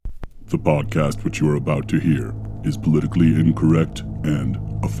The podcast which you are about to hear is politically incorrect and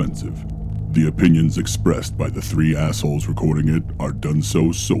offensive. The opinions expressed by the three assholes recording it are done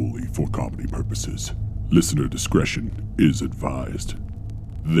so solely for comedy purposes. Listener discretion is advised.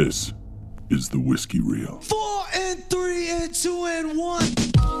 This is the Whiskey Reel. 4 and 3 and 2 and 1.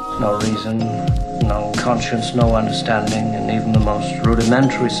 No reason, no conscience, no understanding, and even the most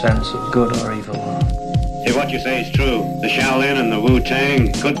rudimentary sense of good or evil. If what you say is true, the Shaolin and the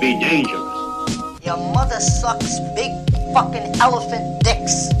Wu-Tang could be dangerous. Your mother sucks big fucking elephant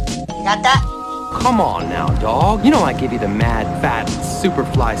dicks. Got that? Come on now, dog. You know I give you the mad, fat,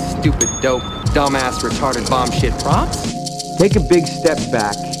 superfly, stupid, dope, dumbass, retarded bomb shit props. Take a big step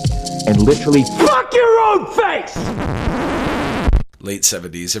back and literally fuck your own face! Late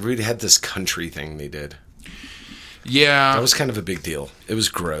 70s. Everybody had this country thing they did. Yeah. That was kind of a big deal. It was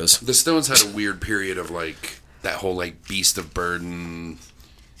gross. The Stones had a weird period of, like, that whole, like, Beast of Burden.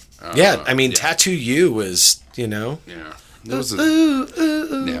 Tattoo You was, you know. Yeah. It was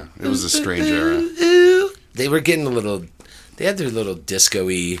it was a strange era. They were getting they had their little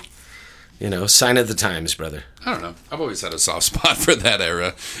disco-y, sign of the times, brother. I don't know. I've always had a soft spot for that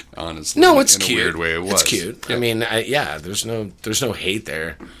era, honestly. No, it's in cute. a weird way it was. It's cute. Yeah. I mean, there's no hate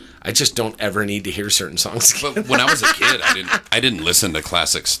there. I just don't ever need to hear certain songs again. But when I was a kid, I didn't listen to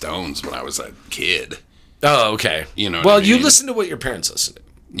classic Stones when I was a kid. Oh, okay. You know. Well, what I mean? you listen to what your parents listen to.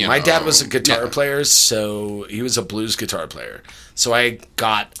 My dad was a guitar player, so he was a blues guitar player. So I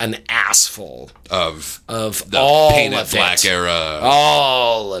got an ass full of the all Painted of Black era.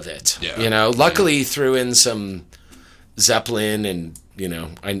 All of it. Yeah. Luckily he threw in some Zeppelin and,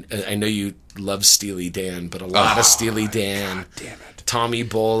 I know you love Steely Dan, but a lot of Steely Dan. God damn it. Tommy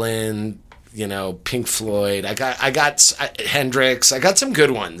Bolin, Pink Floyd. I got Hendrix. I got some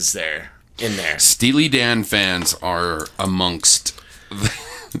good ones in there. Steely Dan fans are amongst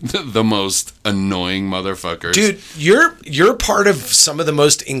the most annoying motherfuckers. Dude, you're part of some of the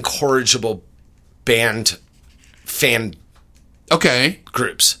most incorrigible band fan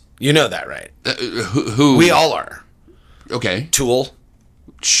groups. You know that, right? Who? We all are. Okay. Tool.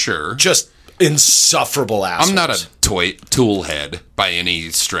 Sure. Just insufferable assholes. I'm not a Tool head by any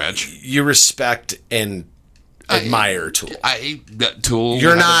stretch. You respect and admire Tool. Tool.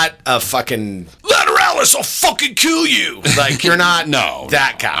 You're not a fucking Lateralis. I'll fucking kill you. Like you're not.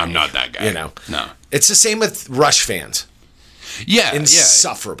 That guy. I'm not that guy. No. It's the same with Rush fans. Yeah.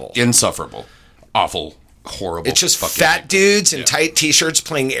 Insufferable. Insufferable. Awful. Horrible. It's just fat dudes in tight t-shirts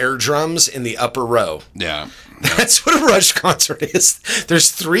playing air drums in the upper row. Yeah. That's what a Rush concert is.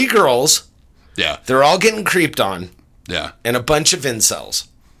 There's 3 girls. Yeah. They're all getting creeped on. Yeah. And a bunch of incels.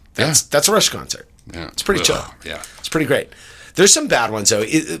 That's a Rush concert. Yeah. It's pretty chill. Yeah. It's pretty great. There's some bad ones though.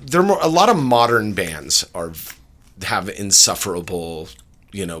 A lot of modern bands have insufferable,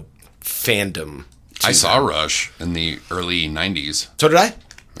 fandom. I saw Rush in the early 90s. So did I.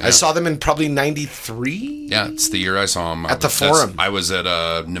 Yeah. I saw them in probably 93. Yeah, it's the year I saw them. At the Forum. I was at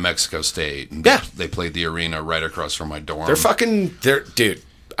New Mexico State. And they played the arena right across from my dorm. Dude,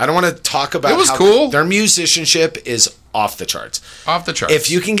 I don't want to talk about it was cool. Their musicianship is off the charts. Off the charts.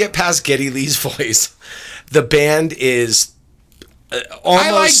 If you can get past Geddy Lee's voice, the band is almost...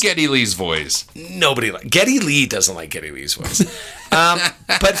 I like Geddy Lee's voice. Geddy Lee doesn't like Geddy Lee's voice.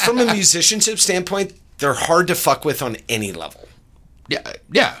 But from a musicianship standpoint, they're hard to fuck with on any level.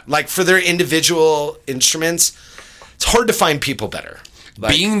 Yeah. Like for their individual instruments, it's hard to find people better.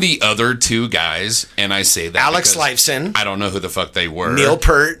 Like, being the other 2 guys, and I say that Alex Lifeson. I don't know who the fuck they were. Neil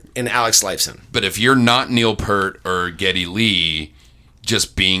Peart and Alex Lifeson. But if you're not Neil Peart or Geddy Lee,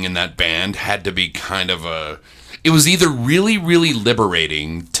 just being in that band had to be kind of it was either really, really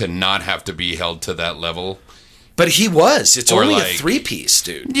liberating to not have to be held to that level. But he was. It's only like, a 3-piece,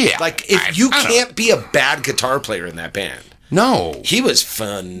 dude. Yeah. Like, if you can't be a bad guitar player in that band. No. He was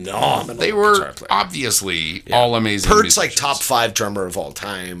phenomenal. They were obviously all amazing. Pert's like top 5 drummer of all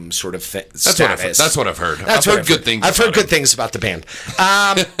time, sort of status. That's what I've heard. I've heard good things. I've heard good things about the band.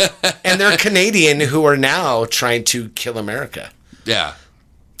 And they're Canadian who are now trying to kill America. Yeah.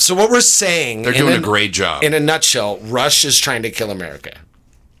 So what we're saying... They're doing a great job. In a nutshell, Rush is trying to kill America.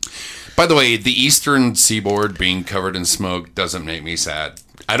 By the way, the eastern seaboard being covered in smoke doesn't make me sad.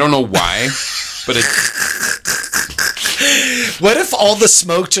 I don't know why, but it... What if all the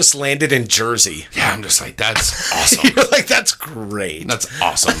smoke just landed in Jersey? Yeah, I'm just like, that's awesome. You're like, that's great. That's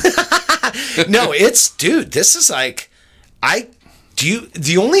awesome. No, dude, this is like,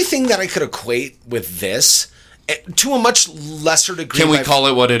 the only thing that I could equate with this, to a much lesser degree. Can we call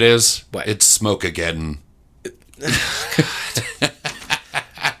it what it is? What? It's Smoke-ageddon.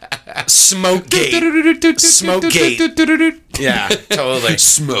 Smokegate. Smokegate. Yeah, totally.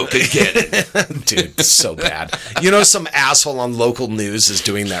 Smoke again. Dude, so bad. You know, some asshole on local news is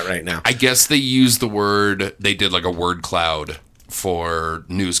doing that right now. I guess they used the word, they did like a word cloud for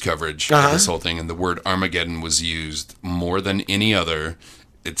news coverage of this whole thing, and the word Armageddon was used more than any other.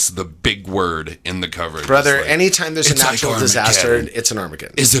 It's the big word in the coverage. Brother, like, anytime there's a natural disaster, Armageddon. it's an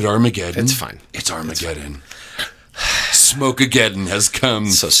Armageddon. Is it Armageddon? It's fine. It's Armageddon. Smoke-ageddon has come.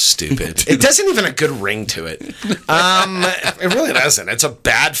 So stupid. It doesn't even have a good ring to it. It really doesn't. It's a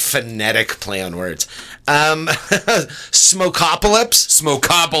bad phonetic play on words. Smokeopolis.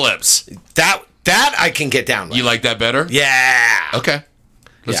 Smokeopolis. That I can get down with. You like that better? Yeah. Okay.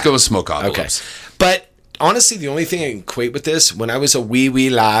 Let's Yeah. go with Smokeopolis. Okay. But honestly, the only thing I can equate with this, when I was a wee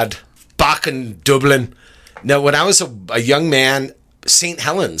lad back in Dublin, no, when I was a young man, St.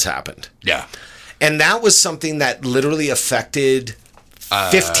 Helens happened. Yeah. And that was something that literally affected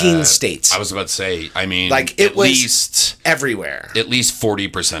 15 states. I was about to say, I mean, Like, it at was least everywhere. At least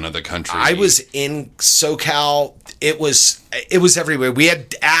 40% of the country. I was in SoCal. It was everywhere. We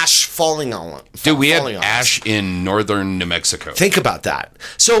had ash falling on. Dude, we had falling on us. ash in northern New Mexico. Think about that.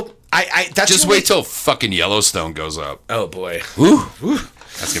 So that's Just the only- wait till fucking Yellowstone goes up. Oh boy. Woo.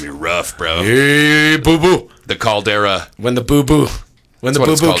 That's gonna be rough, bro. Hey, boo boo. The caldera. When the boo boo what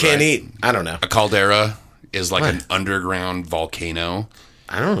boo it's boo called, can't right? eat. I don't know. A caldera is like What? an underground volcano,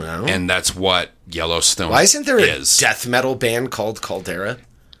 I don't know. and that's what Yellowstone Why isn't there a is. death metal band called Caldera?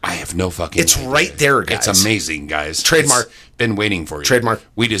 I have no fucking It's idea. right there, guys. It's amazing, guys. Trademark. It's been waiting for you. Trademark.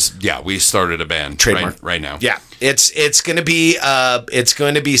 We started a band Trademark right now. Yeah, it's going to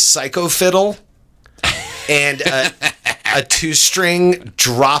be Psycho Fiddle and a 2-string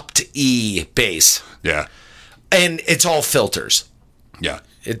dropped E bass, Yeah. and it's all filters. Yeah.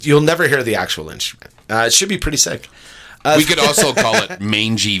 You'll never hear the actual instrument. It should be pretty sick. We could also call it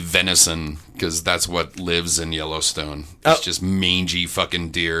mangy venison because that's what lives in Yellowstone. It's just mangy fucking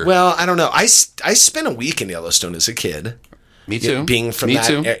deer. Well, I don't know. I spent a week in Yellowstone as a kid. Me too. Being from Me that,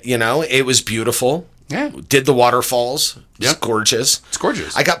 too. It was beautiful. Yeah. Did the waterfalls. It was Yeah. gorgeous. It's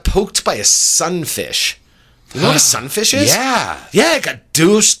gorgeous. I got poked by a sunfish. You know what a sunfish is? Yeah. Yeah, I got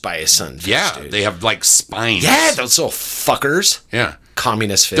deuced by a sunfish. Yeah. dude. They have like spines. Yeah, those little fuckers. Yeah.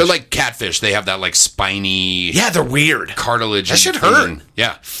 Communist fish. They're like catfish. They have that like spiny yeah, they're weird. cartilage. That should thing. hurt.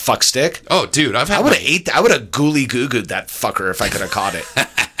 Yeah. Fuck stick. Oh, dude, I've had I would have ate. I would have gooey goo-gooed that fucker if I could have caught it.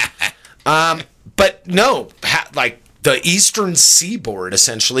 But no, like the eastern seaboard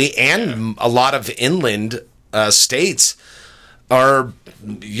essentially, and a lot of inland states are,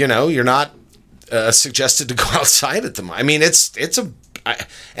 you're not suggested to go outside at the moment. I mean,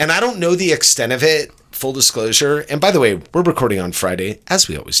 and I don't know the extent of it. Full disclosure. And by the way, we're recording on Friday, as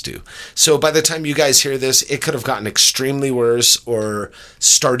we always do. So by the time you guys hear this, it could have gotten extremely worse or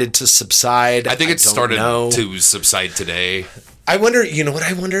started to subside. I think it don't started know. to subside today, I wonder, you know what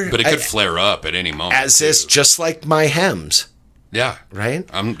I wonder? but it could flare up at any moment. As this, too. just like my hems, Yeah. right?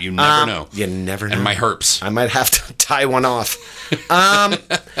 You never know. You never know. And my herps. I might have to tie one off.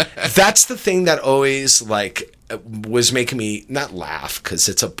 That's the thing that always was making me not laugh because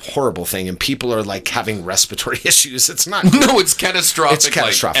it's a horrible thing and people are like having respiratory issues. It's not. No, it's catastrophic. It's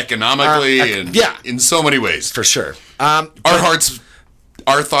catastrophic. Like, economically and yeah. in so many ways. For sure.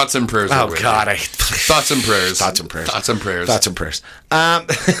 Our thoughts and prayers are Oh with God, you. Thoughts and prayers. Thoughts and prayers. Thoughts and prayers. Thoughts and prayers.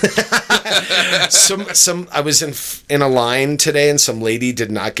 I was in a line today and some lady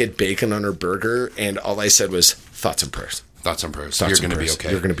did not get bacon on her burger and all I said was thoughts and prayers. Thoughts and prayers. Thoughts You're and going to be prayers.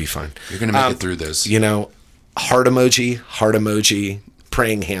 okay. You're going to be fine. You're going to make it through this. Heart emoji,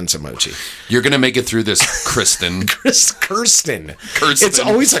 praying hands emoji. You're going to make it through this, Kristen. Kirsten. Kirsten. It's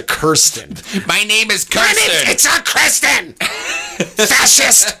always a Kirsten. My name is Kirsten. It's a Kristen.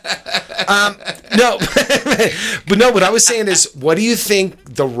 Fascist. No, but no. What I was saying is, what do you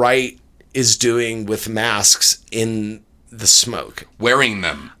think the right is doing with masks in the smoke? Wearing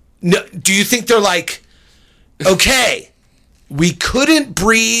them. No, do you think they're like, okay, we couldn't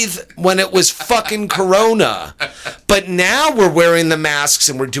breathe when it was fucking Corona, but now we're wearing the masks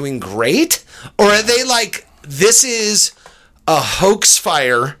and we're doing great? Or are they like, this is a hoax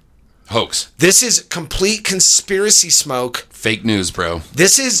fire? Hoax. This is complete conspiracy smoke. Fake news, bro.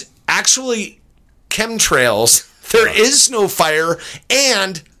 This is actually chemtrails. There is no fire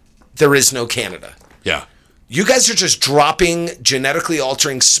and there is no Canada. Yeah. You guys are just dropping genetically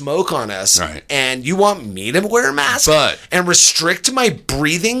altering smoke on us, right. And you want me to wear a mask and restrict my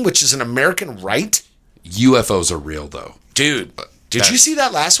breathing, which is an American right? UFOs are real, though. Dude, did you see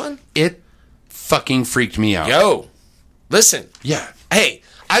that last one? It fucking freaked me out. Yo, listen. Yeah. Hey,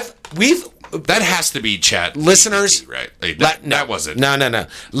 That has to be chat. Listeners, GPT, right? Like, no, that wasn't. No.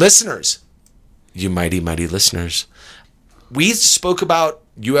 Listeners, you mighty listeners. We spoke about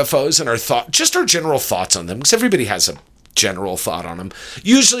UFOs and our general thoughts on them, because everybody has a general thought on them.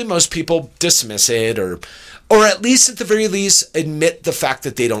 Usually most people dismiss it or at least at the very least admit the fact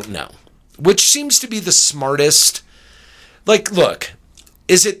that they don't know, which seems to be the smartest. Like, look,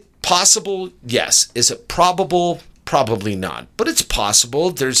 is it possible? Yes. Is it probable? Probably not, but it's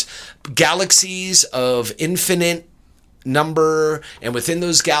possible. There's galaxies of infinite number, and within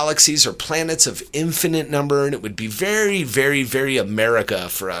those galaxies are planets of infinite number, and it would be very, very, very America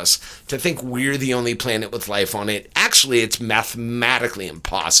for us to think we're the only planet with life on it. Actually, it's mathematically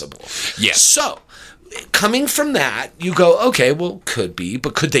impossible. Yes. So, coming from that, you go, okay, well, could be,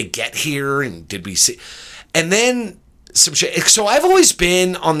 but could they get here, and did we see? And then some shit. So I've always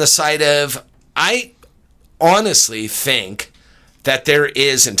been on the side of, I honestly think that there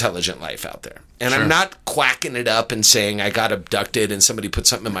is intelligent life out there. And Sure. I'm not quacking it up and saying I got abducted and somebody put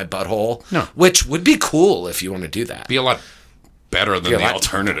something in my butthole. No. Which would be cool if you want to do that. Be a lot better than the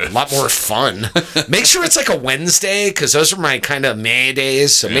alternative. A lot more fun. Make sure it's like a Wednesday, because those are my kind of May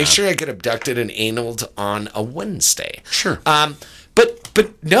days. So make sure I get abducted and analed on a Wednesday. Sure.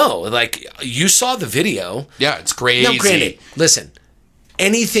 But no, like, you saw the video. Yeah, it's crazy. Now, granted, listen,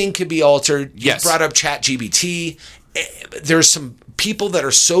 anything could be altered. Yes. You brought up ChatGPT. There's some people that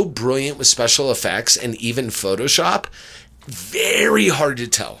are so brilliant with special effects and even Photoshop. Very hard to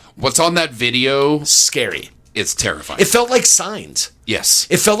tell. What's on that video? Scary. It's terrifying. It felt like Signs. Yes.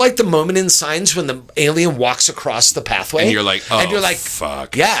 It felt like the moment in Signs when the alien walks across the pathway. And you're like,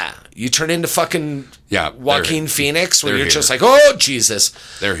 fuck. Yeah. You turn into fucking Joaquin they're- Phoenix, where they're you're here. just like, oh, Jesus.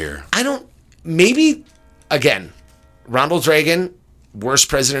 They're here. Maybe, again, Ronald Reagan, worst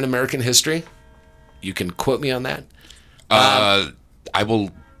president in American history. You can quote me on that. I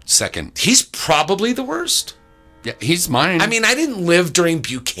will second. He's probably the worst. Yeah, he's mine. I mean, I didn't live during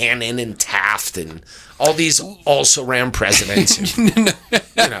Buchanan and Taft and all these also-ran presidents. who, you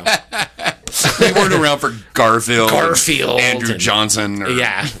know, we weren't around for Garfield, Andrew and- Johnson, or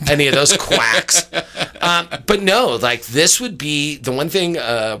any of those quacks. But no, like, this would be the one thing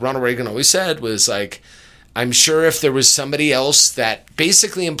Ronald Reagan always said was, like, I'm sure if there was somebody else, that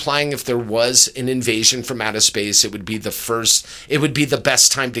basically implying if there was an invasion from outer space, it would be the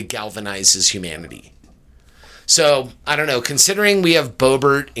best time to galvanize his humanity. So, I don't know, considering we have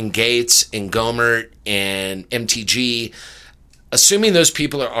Boebert and Gates and Gohmert and MTG, assuming those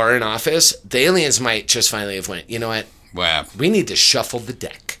people are in office, the aliens might just finally have went, you know what? wow. We need to shuffle the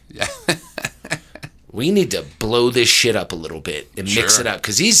deck. We need to blow this shit up a little bit and mix Sure. it up,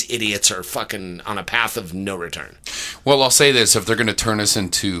 because these idiots are fucking on a path of no return. Well, I'll say this: if they're going to turn us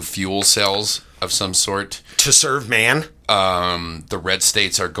into fuel cells of some sort, To serve man? the red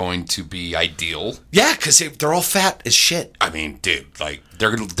states are going to be ideal. Yeah, because they're all fat as shit. I mean, dude, like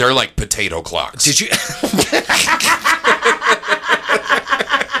they're like potato clocks. Did you...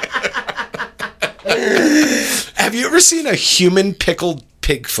 Have you ever seen a human pickled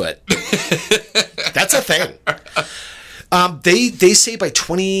pigfoot? That's a thing. They say by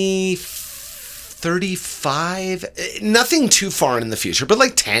 2035, nothing too far in the future, but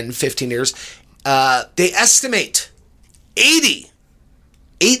like 10, 15 years, they estimate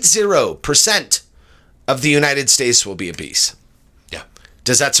 80% of the United States will be obese. Yeah,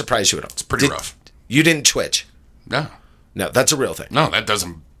 Does that surprise you at all? it's pretty rough. You didn't twitch. No, That's a real thing. no, that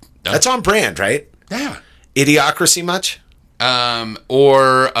doesn't. No. That's on brand, right? Yeah. Idiocracy much? What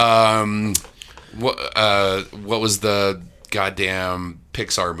was the goddamn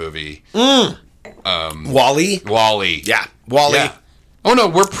Pixar movie? Wall-E? WALL-E. Yeah, Wall-E. Yeah. Oh no,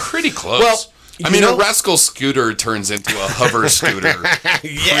 we're pretty close. Well, I mean, a rascal scooter turns into a hover scooter.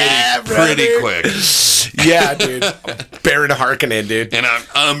 Yeah, pretty brother. quick. Yeah, dude. Baron Harkonnen, dude. And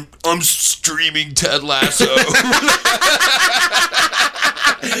I'm streaming Ted Lasso.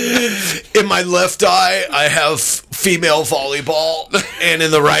 In my left eye, I have female volleyball, and in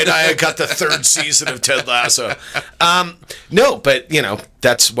the right eye, I got the third season of Ted Lasso. No, but,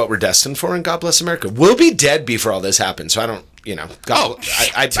 that's what we're destined for, and God bless America. We'll be dead before all this happens, so I don't,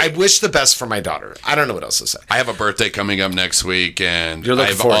 I wish the best for my daughter. I don't know what else to say. I have a birthday coming up next week, and You're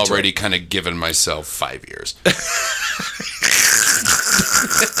looking I've forward to already kind of given myself 5 years.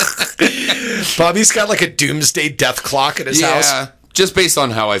 Bobby's got like a doomsday death clock at his house. Just based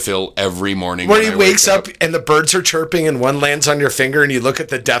on how I feel every morning. Where when he I wakes wake up and the birds are chirping and one lands on your finger and you look at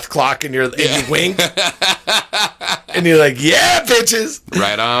the death clock and you wink. And you're like, yeah, bitches.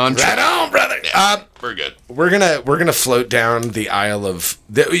 Right on. Right on, brother. We're good. We're gonna float down the aisle of...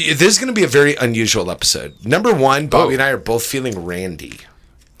 This is going to be a very unusual episode. Number one, Bobby and I are both feeling randy.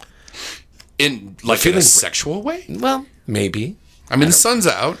 In like in a sexual way? Well, maybe. I mean, the sun's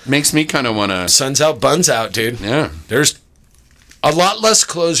out. Makes me kind of want to... Sun's out, buns out, dude. Yeah. There's a lot less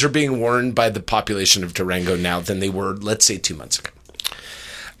clothes are being worn by the population of Durango now than they were, let's say, 2 months ago.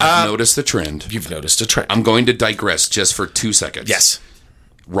 I've noticed the trend. You've noticed a trend. I'm going to digress just for 2 seconds. Yes.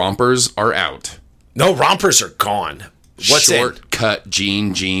 Rompers are out. No, rompers are gone. What's Short-cut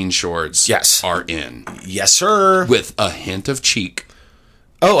jean shorts are in. Yes, sir. With a hint of cheek.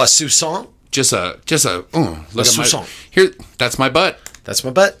 Oh, a soupçon? Just a look at soupçon. my... Here, that's my butt. That's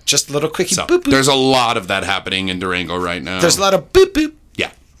my butt. Just a little quickie So, boop boop. there's a lot of that happening in Durango right now. There's a lot of boop boop.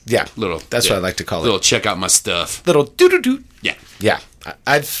 Yeah. Yeah. Little. That's what I like to call it. Little check out my stuff. Little doo-doo-doo. Yeah. Yeah.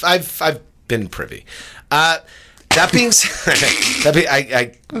 I've been privy. That being said,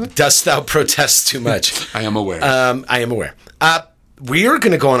 I dost thou protest too much? I am aware. I am aware. We are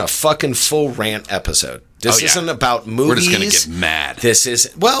going to go on a fucking full rant episode. This isn't about movies. We're just going to get mad. This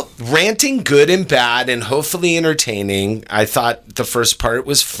is, ranting good and bad and hopefully entertaining. I thought the first part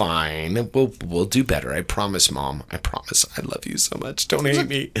was fine. We'll do better. I promise, Mom. I promise. I love you so much. Don't hate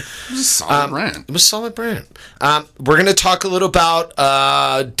me. It was a solid rant. It was a solid rant. We're going to talk a little about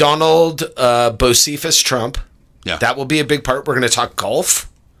Donald Bocephus Trump. Yeah. That will be a big part. We're going to talk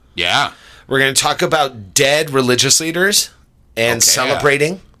golf. Yeah. We're going to talk about dead religious leaders and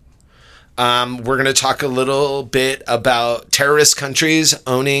celebrating. We're going to talk a little bit about terrorist countries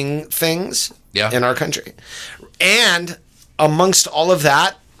owning things in our country. And amongst all of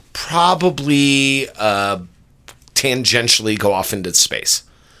that, probably tangentially go off into space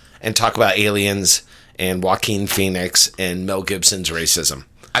and talk about aliens and Joaquin Phoenix and Mel Gibson's racism.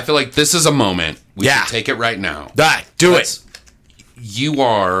 I feel like this is a moment. We should take it right now. Do it. You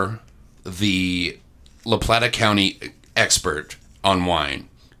are the La Plata County expert on wine.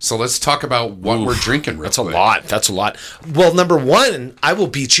 So let's talk about what we're drinking real quick. That's a lot. Well, number one, I will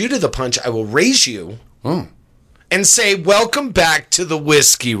beat you to the punch. I will raise you and say, welcome back to the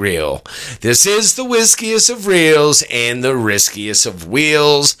Whiskey Reel. This is the whiskiest of reels and the riskiest of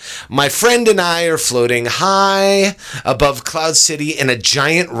wheels. My friend and I are floating high above Cloud City in a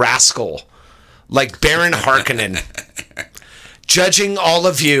giant rascal like Baron Harkonnen. Judging all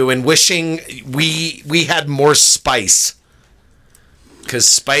of you and wishing we had more spice. Because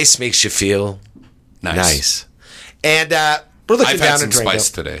spice makes you feel nice. And we're looking down at Durango. I've had some spice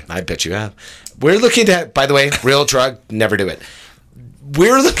today. I bet you have. We're looking at, by the way, real drug, never do it.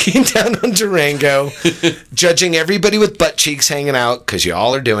 We're looking down on Durango, judging everybody with butt cheeks hanging out, because you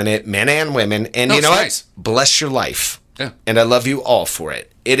all are doing it, men and women. And you know what? Bless your life. Yeah. And I love you all for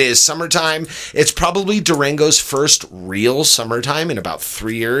it. It is summertime. It's probably Durango's first real summertime in about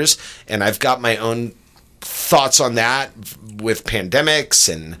 3 years. And I've got my own thoughts on that with pandemics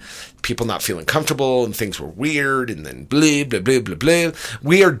and people not feeling comfortable and things were weird and then blah, blah, blah, blah, blah.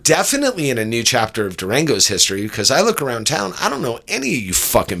 We are definitely in a new chapter of Durango's history because I look around town. I don't know any of you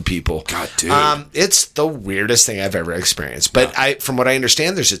fucking people. God, dude. It's the weirdest thing I've ever experienced. But from what I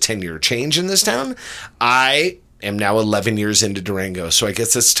understand, there's a 10-year change in this town. I am now 11 years into Durango. So I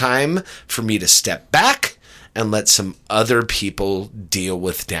guess it's time for me to step back and let some other people deal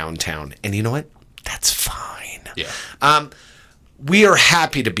with downtown. And you know what? That's fine. Yeah. We are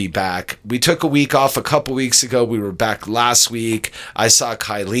happy to be back. We took a week off a couple weeks ago. We were back last week. I saw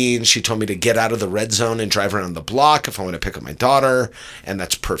Kylene. She told me to get out of the red zone and drive around the block if I want to pick up my daughter. And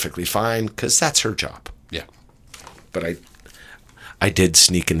that's perfectly fine because that's her job. Yeah. But I did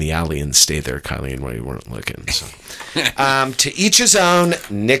sneak in the alley and stay there, Kylene, while you weren't looking. So. To each his own,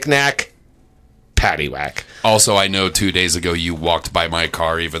 knick-knack, paddywhack. Also, I know 2 days ago you walked by my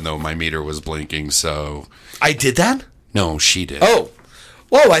car even though my meter was blinking, so... I did that? No, she did. Oh.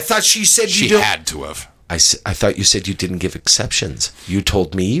 Whoa, I thought she said she had to have. I thought you said you didn't give exceptions. You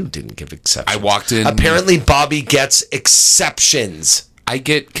told me you didn't give exceptions. I walked in... Apparently, Bobby gets exceptions. I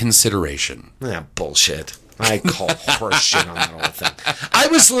get consideration. Bullshit. I call horseshit on that whole thing. I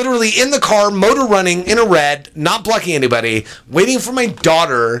was literally in the car, motor running, in a red, not blocking anybody, waiting for my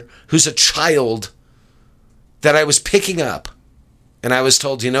daughter, who's a child, that I was picking up. And I was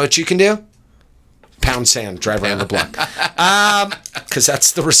told, you know what you can do? Pound sand, drive around the block. Because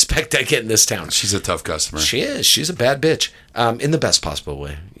that's the respect I get in this town. She's a tough customer. She is. She's a bad bitch. In the best possible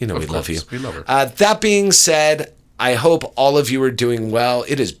way. You know, we love you. We love her. That being said, I hope all of you are doing well.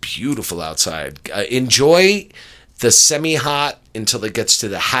 It is beautiful outside. Enjoy the semi-hot until it gets to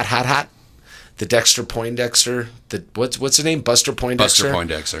the hot. The Dexter Poindexter. What's his name? Buster Poindexter? Buster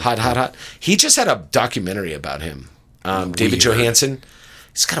Poindexter. Hot. He just had a documentary about him. David Johansen.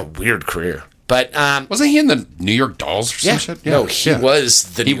 He's got a weird career. But wasn't he in the New York Dolls or some shit? Yeah. No, he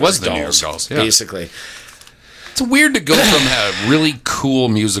was the New York Dolls, basically. It's weird to go from a really cool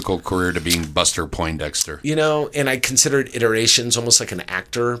musical career to being Buster Poindexter. You know, and I considered iterations almost like an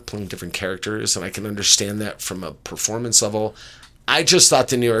actor playing different characters, and I can understand that from a performance level. I just thought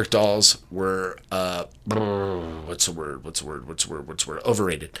the New York Dolls were what's the word?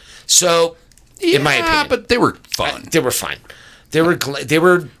 Overrated. So, in my opinion, but they were fun. They were fine. They were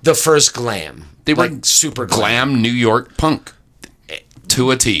the first glam. They were like super glam New York punk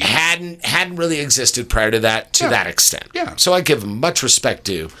to a T. Hadn't really existed prior to that that extent. Yeah. So I give them much respect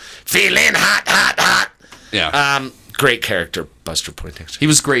due. Feeling hot. Yeah. Great character, Buster Poindexter. He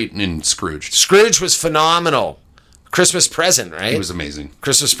was great in Scrooge. Scrooge was phenomenal. Christmas Present, right? He was amazing.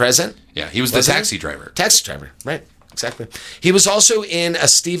 Christmas Present? Yeah, he was the taxi driver. Taxi driver, right. Exactly. He was also in a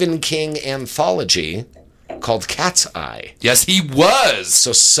Stephen King anthology called Cat's Eye. Yes, he was.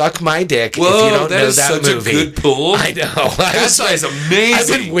 So suck my dick if you Whoa, don't that know is that such movie. a good pull. I know. Cat's Eye is amazing.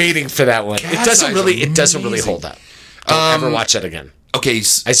 I've been waiting for that one. It doesn't really hold up. Don't ever watch that again. Okay. I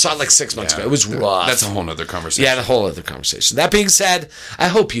saw it like 6 months ago. It was rough. That's a whole other conversation. Yeah, the whole other conversation. That being said, I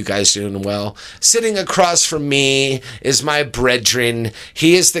hope you guys are doing well. Sitting across from me is my brethren.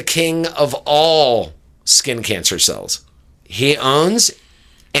 He is the king of all skin cancer cells. He owns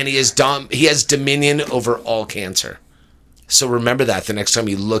and he has dominion over all cancer. So remember that the next time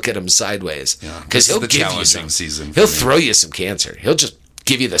you look at him sideways. Because he'll give you some season. He'll throw you some cancer. He'll just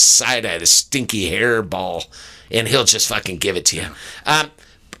give you the side eye, the stinky hair ball, and he'll just fucking give it to you.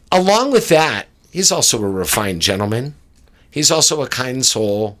 Along with that, he's also a refined gentleman. He's also a kind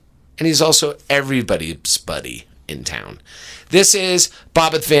soul. And he's also everybody's buddy in town. This is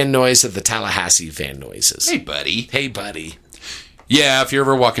Bobbeth Van Noyes of the Tallahassee Van Noises. Hey, buddy. Hey, buddy. Yeah, if you're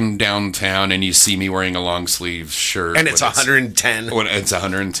ever walking downtown and you see me wearing a long sleeve shirt. And it's 110. When it's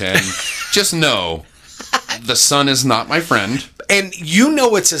 110. Just know the sun is not my friend. And you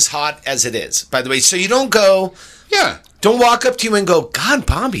know it's as hot as it is, by the way. So you don't go... Yeah. Don't walk up to you and go, God,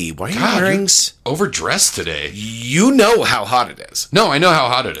 Bobby, why are you wearing... overdressed today. You know how hot it is. No, I know how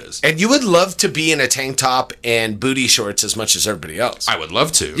hot it is. And you would love to be in a tank top and booty shorts as much as everybody else. I would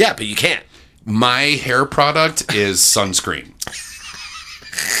love to. Yeah, but you can't. My hair product is sunscreen.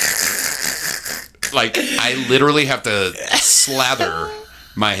 Like, I literally have to slather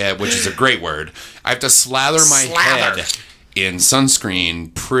my head, which is a great word. I have to slather my head in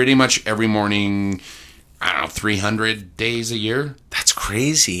sunscreen pretty much every morning, I don't know, 300 days a year. That's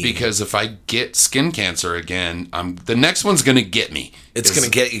crazy. Because if I get skin cancer again, the next one's going to get me. It's going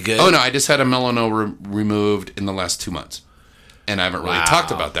to get you good? Oh, no, I just had a melanoma removed in the last 2 months. And I haven't really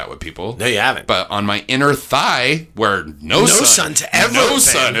talked about that with people. No, you haven't. But on my inner thigh, where no sun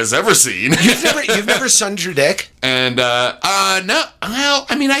has ever seen. You've never sunned your dick? And no, well,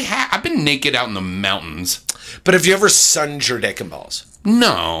 I mean, I've been naked out in the mountains. But have you ever sunned your dick and balls?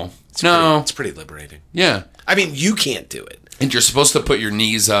 No, it's pretty liberating. Yeah, I mean, you can't do it. And you're supposed to put your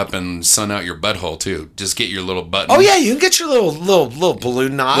knees up and sun out your butthole too. Just get your little button. Oh yeah, you can get your little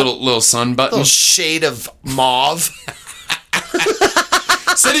balloon knot, little sun button, little shade of mauve.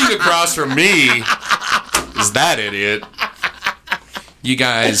 Sitting across from me is that idiot. You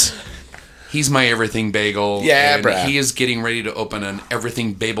guys, he's my everything bagel. Yeah, and bro. He is getting ready to open an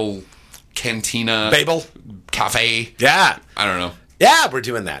everything bagel cantina. Babel? Cafe. Yeah. I don't know. Yeah, we're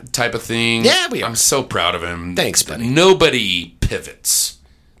doing that. Type of thing. Yeah, we are. I'm so proud of him. Thanks, buddy. Nobody pivots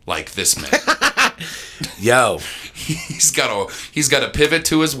like this man. Yo. He's got a pivot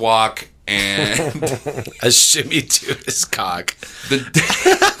to his walk and a shimmy to his cock.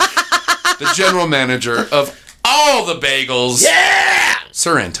 The general manager of all the bagels. Yeah!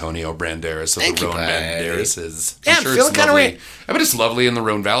 Sir Antonio Branderis of Thank the you, Rhone buddy. Banderises. Yeah, I'm feeling kind of weird. I bet it's lovely in the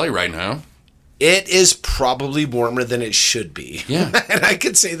Rhone Valley right now. It is probably warmer than it should be. Yeah. And I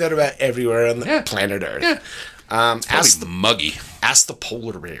could say that about everywhere on the planet Earth. Yeah. Ask the muggy. Ask the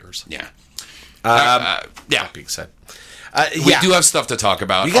polar bears. Yeah. Yeah. That being said. We do have stuff to talk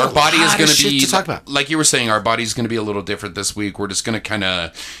about. We got Our body is going to be, to talk about. like you were saying, our body's going to be a little different this week. We're just going to kind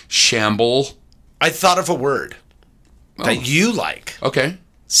of shamble. I thought of a word that you like. Okay.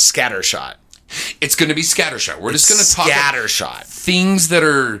 Scattershot. It's going to be scattershot. We're just going to talk scattershot. Things that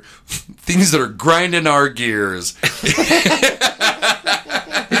are grinding our gears.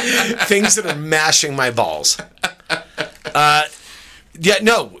 Things that are mashing my balls. Yeah,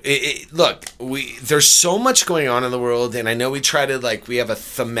 no. Look, there's so much going on in the world, and I know we try to we have a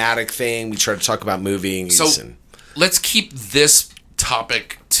thematic thing. We try to talk about movies. So let's keep this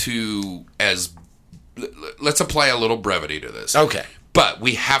topic let's apply a little brevity to this. Okay. But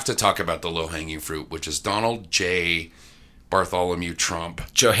we have to talk about the low-hanging fruit, which is Donald J. Bartholomew Trump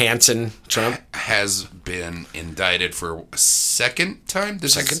Johansson Trump has been indicted for a second time.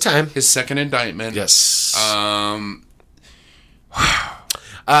 His second indictment. Yes.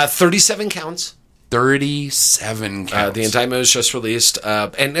 37 counts. 37 counts. The indictment was just released.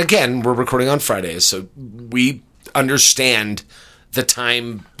 And again, we're recording on Fridays, so we understand the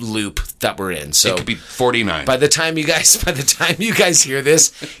time loop that we're in. So it could be 49. By the time you guys hear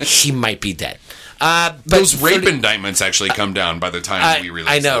this, he might be dead. But those rape indictments actually come down by the time we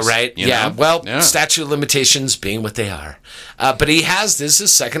release I know, this, right? you Yeah. know? Well, Yeah. statute of limitations being what they are. But this is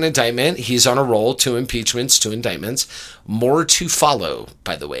his second indictment. He's on a roll, 2 impeachments, 2 indictments. More to follow,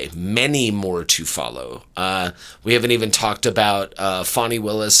 by the way. Many more to follow. We haven't even talked about Fani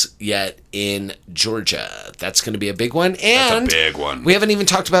Willis yet in Georgia. That's going to be a big one. And that's a big one. We haven't even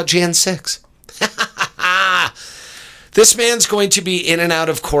talked about Jan 6. This man's going to be in and out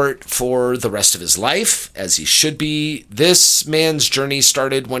of court for the rest of his life, as he should be. This man's journey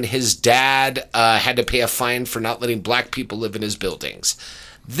started when his dad had to pay a fine for not letting black people live in his buildings.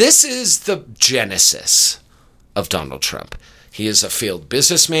 This is the genesis of Donald Trump. He is a failed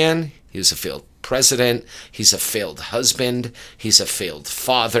businessman. He is a failed president. He's a failed husband. He's a failed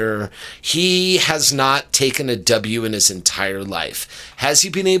father. He has not taken a W in his entire life. Has he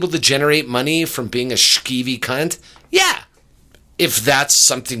been able to generate money from being a skeevy cunt? Yeah. If that's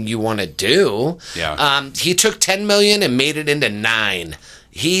something you want to do. Yeah. He took 10 million and made it into 9.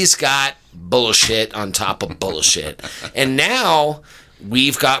 He's got bullshit on top of bullshit. And now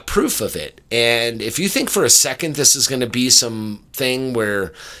we've got proof of it. And if you think for a second this is going to be some thing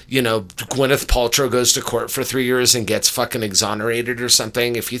where, Gwyneth Paltrow goes to court for 3 years and gets fucking exonerated or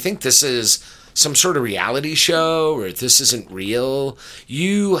something, if you think this is some sort of reality show or this isn't real,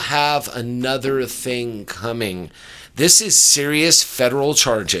 you have another thing coming. This is serious federal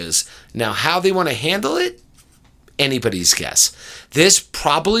charges. Now, how they want to handle it, anybody's guess. This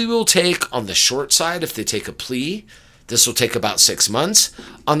probably will take, on the short side, if they take a plea, this will take about 6 months.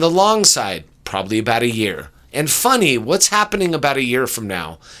 On the long side, probably about a year. And funny, what's happening about a year from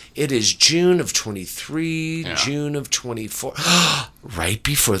now? It is June of 23, June of 24, right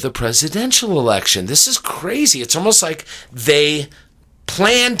before the presidential election. This is crazy. It's almost like they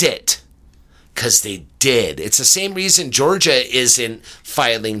planned it, because they did. It's the same reason Georgia isn't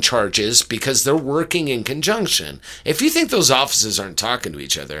filing charges, because they're working in conjunction. If you think those offices aren't talking to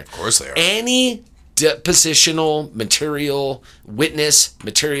each other, of course they are. Any depositional material, witness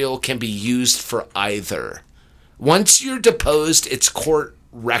material can be used for either. Once you're deposed, it's court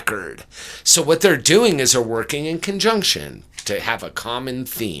record. So what they're doing is they're working in conjunction to have a common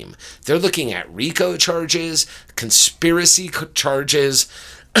theme. They're looking at RICO charges, conspiracy charges,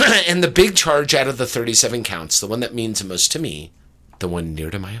 and the big charge out of the 37 counts, the one that means the most to me, the one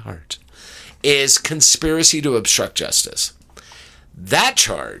near to my heart, is conspiracy to obstruct justice. That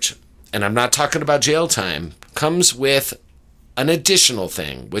charge, and I'm not talking about jail time, comes with an additional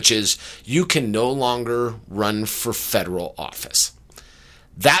thing, which is you can no longer run for federal office.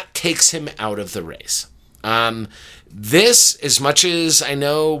 That takes him out of the race. This, as much as I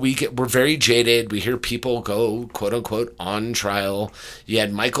know we're very jaded, we hear people go, quote unquote, on trial. You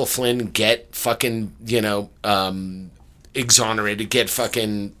had Michael Flynn get fucking, exonerated, get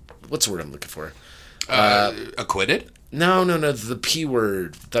fucking, what's the word I'm looking for? Acquitted? No, the P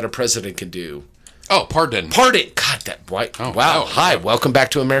word that a president can do. Oh, pardon. Pardon. God, wow. Hi, welcome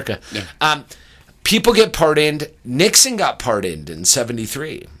back to America. Yeah. People get pardoned. Nixon got pardoned in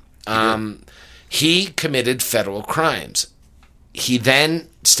 1973. He committed federal crimes. He then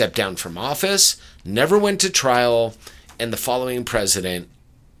stepped down from office, never went to trial, and the following president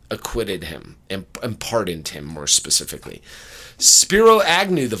acquitted him and pardoned him, more specifically. Spiro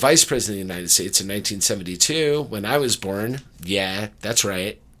Agnew, the vice president of the United States in 1972, when I was born, yeah, that's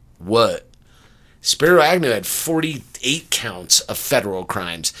right. What? Spiro Agnew had 48 counts of federal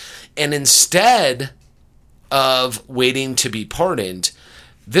crimes. And instead of waiting to be pardoned,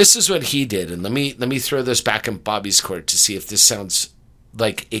 this is what he did. And let me throw this back in Bobby's court to see if this sounds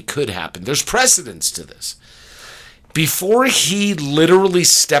like it could happen. There's precedence to this. Before he literally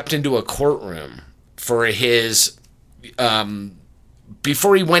stepped into a courtroom for his,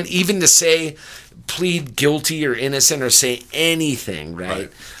 before he went even to say, plead guilty or innocent or say anything,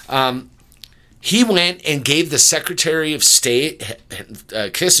 right? He went and gave the Secretary of State,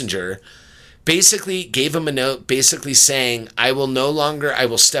 Kissinger, basically gave him a note basically saying, I will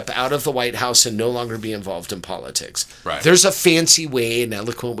step out of the White House and no longer be involved in politics. Right. There's a fancy way, an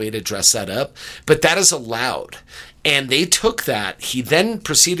eloquent way to dress that up, but that is allowed. And they took that. He then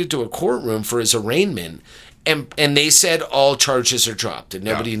proceeded to a courtroom for his arraignment, and they said all charges are dropped, and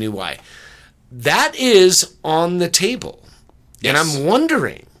nobody knew why. That is on the table. And Yes. I'm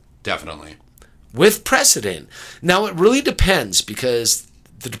wondering, Definitely. with precedent, now it really depends because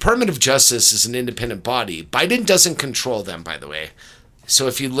the Department of Justice is an independent body. Biden doesn't control them, by the way. So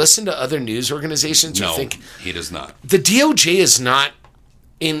if you listen to other news organizations, you No, think he does not. the DOJ is not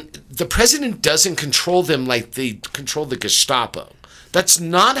the president doesn't control them like they control the Gestapo. That's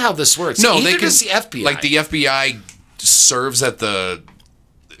not how this works. No, Neither they can. does the FBI. Like the FBI serves the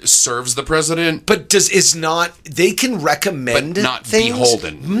president, but they can recommend but not things,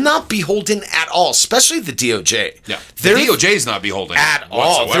 beholden. not beholden at all. Especially the DOJ. Yeah, the DOJ is not beholden at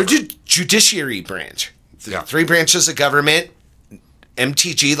all. whatsoever. They're judiciary branch. Yeah. 3 branches of government.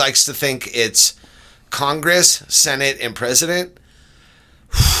 MTG likes to think it's Congress, Senate, and President.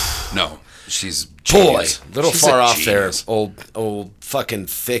 No, she's Boy, genius. little She's far a off genius. there, old fucking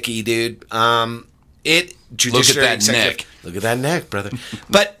thicky dude. Look at that neck. Look at that neck, brother.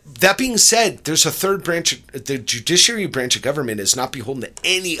 But that being said, there's a third branch. The judiciary branch of government is not beholden to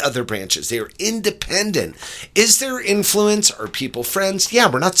any other branches. They are independent. Is there influence? Are people friends? Yeah,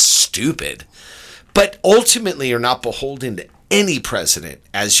 we're not stupid. But ultimately, you're not beholden to any president,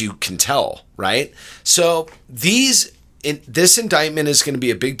 as you can tell, right? So this indictment is going to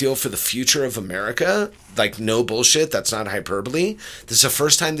be a big deal for the future of America. Like, no bullshit. That's not hyperbole. This is the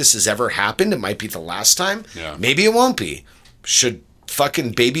first time this has ever happened. It might be the last time. Yeah. Maybe it won't be. Should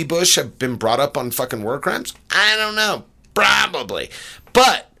fucking Baby Bush have been brought up on fucking war crimes? I don't know. Probably.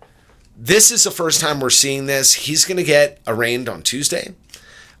 But this is the first time we're seeing this. He's going to get arraigned on Tuesday.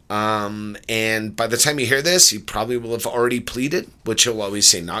 And by the time you hear this, he probably will have already pleaded, which he'll always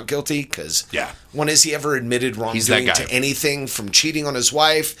say not guilty, because when has he ever admitted wrongdoing to anything, from cheating on his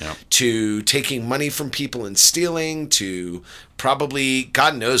wife to taking money from people and stealing to probably,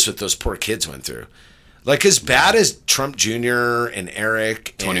 God knows what those poor kids went through. Like, as bad as Trump Jr. and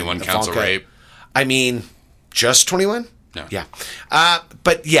Eric 21 and counts of rape. I mean, just 21? No. Yeah.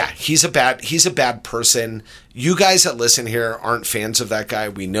 But yeah, he's a bad person. You guys that listen here aren't fans of that guy.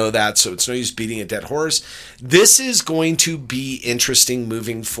 We know that, so it's no use beating a dead horse. This is going to be interesting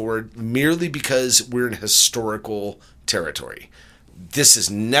moving forward merely because we're in historical territory. This has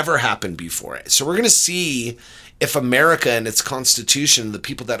never happened before. So we're going to see if America and its constitution, the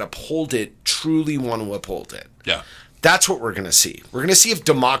people that uphold it, truly want to uphold it. Yeah. That's what we're going to see. We're going to see if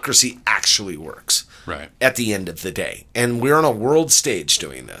democracy actually works. Right. At the end of the day. And we're on a world stage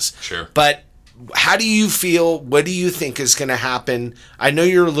doing this. Sure. But how do you feel? What do you think is going to happen? I know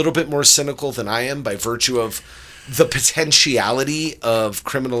you're a little bit more cynical than I am by virtue of the potentiality of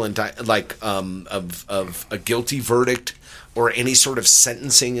criminal of a guilty verdict or any sort of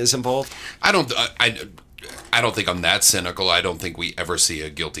sentencing is involved. I don't think I'm that cynical. I don't think we ever see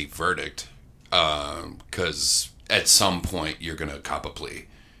a guilty verdict, because at some point you're going to cop a plea.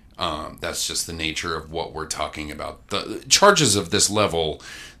 That's just the nature of what we're talking about. The charges of this level,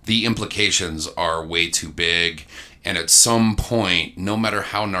 the implications are way too big. And at some point, no matter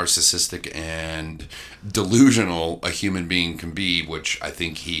how narcissistic and delusional a human being can be, which I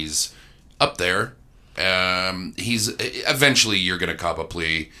think he's up there, eventually you're going to cop a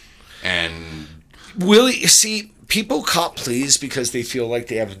plea. And will you see? People cop pleas because they feel like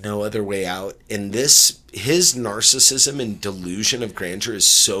they have no other way out. And his narcissism and delusion of grandeur is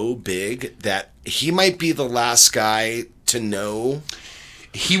so big that he might be the last guy to know.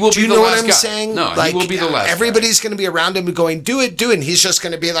 He will be the last guy. Do you know what I'm saying? No, he will be the last guy. Everybody's going to be around him going, do it. And he's just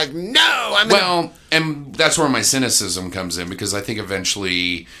going to be like, no. And that's where my cynicism comes in, because I think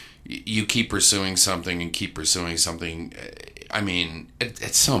eventually you keep pursuing something and keep pursuing something. I mean,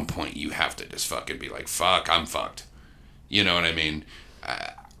 at some point you have to just fucking be like, fuck, I'm fucked. You know what I mean?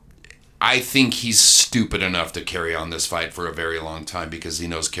 I think he's stupid enough to carry on this fight for a very long time, because he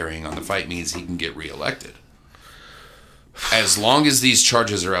knows carrying on the fight means he can get reelected. As long as these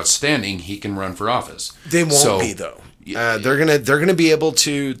charges are outstanding, he can run for office. They won't be, though. They're gonna be able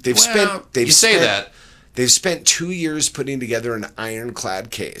to. They've spent 2 years putting together an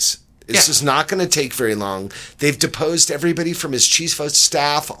ironclad case. This is not going to take very long. They've deposed everybody from his chief of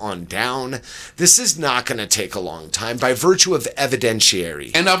staff on down. This is not going to take a long time by virtue of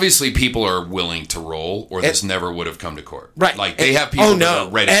evidentiary. And obviously people are willing to roll, or this never would have come to court. Right. Like, they have people that are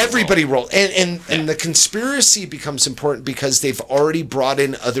ready everybody to roll. And the conspiracy becomes important because they've already brought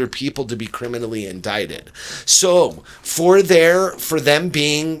in other people to be criminally indicted. So for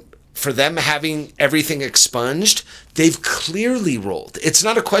them having everything expunged, they've clearly rolled. It's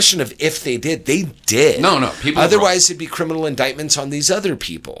not a question of if they did. They did. No. People Otherwise, it'd be criminal indictments on these other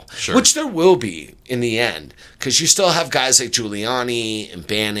people, which there will be in the end, because you still have guys like Giuliani and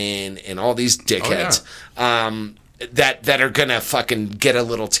Bannon and all these dickheads that are going to fucking get a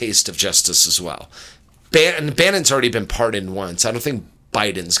little taste of justice as well. Bannon's already been pardoned once. I don't think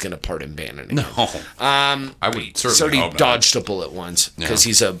Biden's going to pardon Bannon again. No. I would certainly He's already hope not. dodged a bullet once because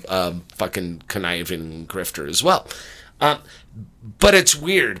he's a fucking conniving grifter as well. But it's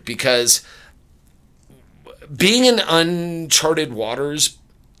weird because being in uncharted waters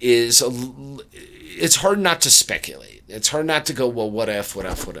it's hard not to speculate. It's hard not to go, well, what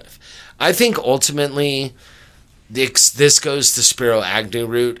if? I think ultimately this goes the Spiro Agnew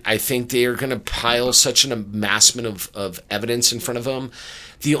route. I think they are going to pile such an amassment of evidence in front of him.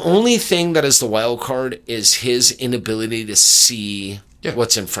 The only thing that is the wild card is his inability to see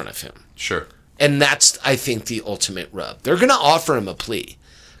what's in front of him. Sure. And that's, I think, the ultimate rub. They're going to offer him a plea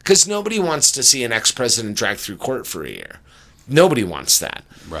because nobody wants to see an ex-president dragged through court for a year. Nobody wants that.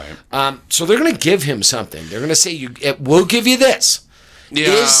 Right. So they're going to give him something. They're going to say, we'll give you this. Yeah.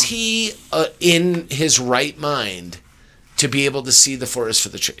 Is he in his right mind to be able to see the forest for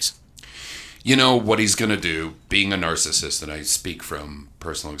the trees? You know what he's going to do, being a narcissist, and I speak from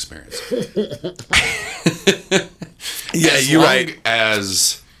personal experience. Yeah, you're right.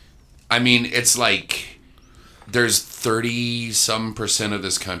 It's like there's 30-some% of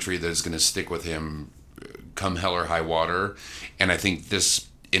this country that is going to stick with him come hell or high water. And I think this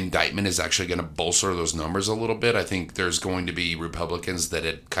indictment is actually going to bolster those numbers a little bit. I think there's going to be Republicans that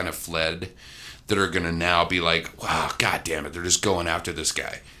had kind of fled that are going to now be like, wow, God damn it, they're just going after this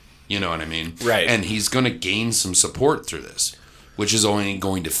guy. You know what I mean? Right. And he's going to gain some support through this, which is only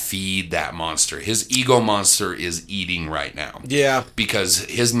going to feed that monster. His ego monster is eating right now. Yeah. Because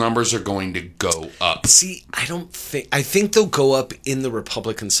his numbers are going to go up. See, I think they'll go up in the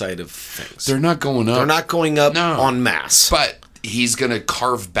Republican side of things. They're not going up. They're not going up en masse. But he's going to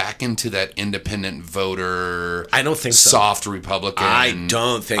carve back into that independent voter. I don't think so. Soft Republican. I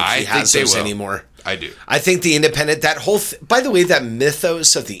don't think he has those anymore. I do. I think the independent, that whole, by the way, that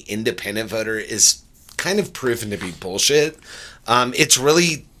mythos of the independent voter is kind of proven to be bullshit. It's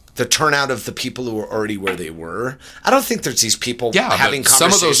really the turnout of the people who were already where they were. I don't think there's these people having conversations.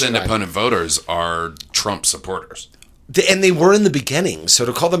 Some of those independent voters are Trump supporters. And they were in the beginning, so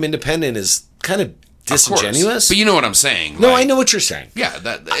to call them independent is kind of disingenuous. But you know what I'm saying. No, I know what you're saying. Yeah,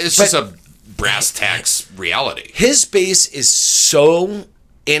 it's just a brass tacks reality. His base is so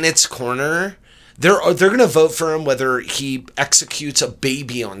in its corner. They're going to vote for him whether he executes a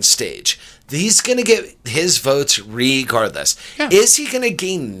baby on stage. He's going to get his votes regardless. Yeah. Is he going to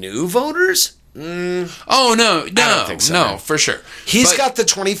gain new voters? Oh no, I don't think so. No, for sure. He's got the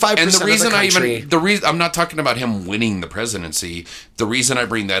 25%. And the reason of the country. I'm not talking about him winning the presidency. The reason I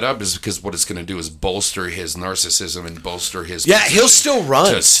bring that up is because what it's going to do is bolster his narcissism and bolster his. Yeah, he'll still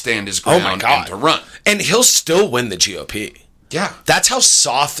run to stand his ground and to run, and he'll still win the GOP. Yeah. That's how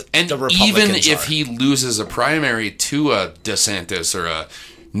soft the Republicans even if he loses a primary to a DeSantis or a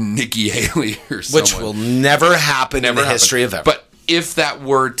Nikki Haley or someone. Which will never happen in the history of ever. But if that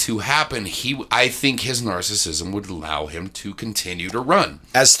were to happen, I think his narcissism would allow him to continue to run.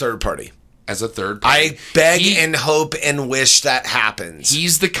 As third party. As a third party. I beg and hope and wish that happens.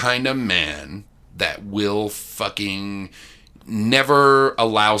 He's the kind of man that will fucking never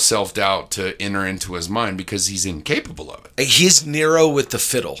allow self-doubt to enter into his mind because he's incapable of it. He's Nero with the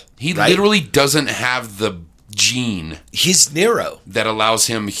fiddle. He literally doesn't have the gene. He's Nero. That allows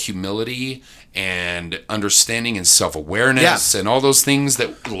him humility and understanding and self-awareness and all those things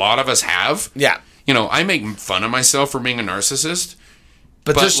that a lot of us have. Yeah. You know, I make fun of myself for being a narcissist.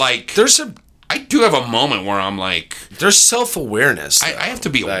 But I do have a moment where I'm like... There's self-awareness. I have to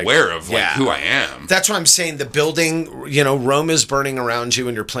be aware of who I am. That's what I'm saying. The building, Rome is burning around you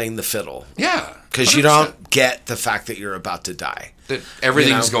and you're playing the fiddle. Yeah. Because you don't get the fact that you're about to die. That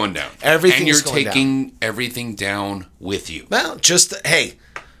everything's going down. Everything's and you're going taking down. Everything down with you. Well, hey,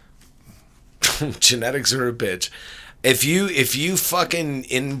 genetics are a bitch. If you fucking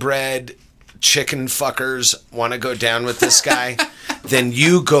inbred chicken fuckers want to go down with this guy, then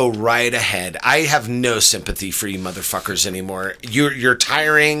you go right ahead. I have no sympathy for you motherfuckers anymore. You're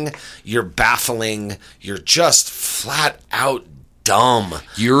tiring. You're baffling. You're just flat out dumb.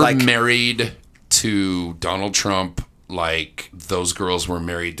 You're married to Donald Trump like those girls were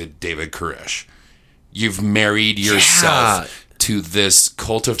married to David Koresh. You've married yourself to this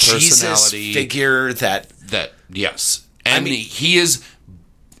cult of personality Jesus figure that yes. And he is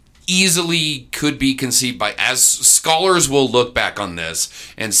easily could be conceived by, as scholars will look back on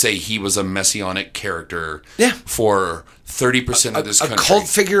this and say he was a messianic character for 30% of this country. A cult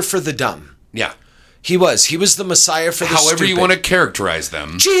figure for the dumb. Yeah. He was the Messiah for the stupid. However you want to characterize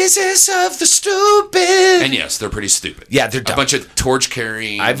them. Jesus of the stupid. And yes, they're pretty stupid. Yeah, they're dumb. A bunch of torch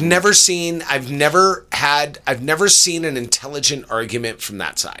carrying. I've never seen an intelligent argument from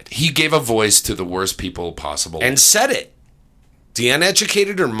that side. He gave a voice to the worst people possible. And said it. The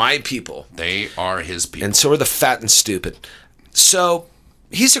uneducated are my people. They are his people. And so are the fat and stupid. So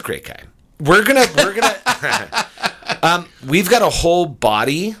he's a great guy. We're gonna we've got a whole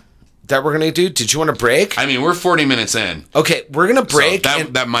body that we're gonna do. Did you want to break? I mean, we're 40 minutes in. Okay, we're gonna break. So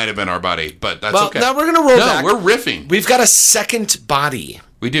that might have been our body, but that's okay. Now we're gonna roll back. No, we're riffing. We've got a second body.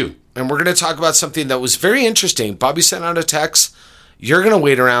 We do. And we're gonna talk about something that was very interesting. Bobby sent out a text. You're gonna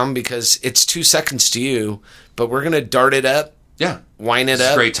wait around because it's 2 seconds to you, but we're gonna dart it up. Yeah. Wine it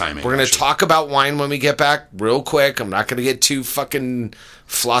up. Great timing. We're going to talk about wine when we get back real quick. I'm not going to get too fucking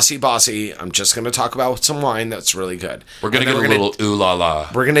flossy bossy. I'm just going to talk about some wine that's really good. We're going to get a little ooh la la.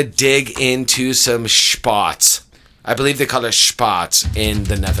 We're going to dig into some spots. I believe they call it spots in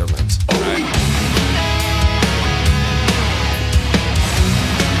the Netherlands. All right.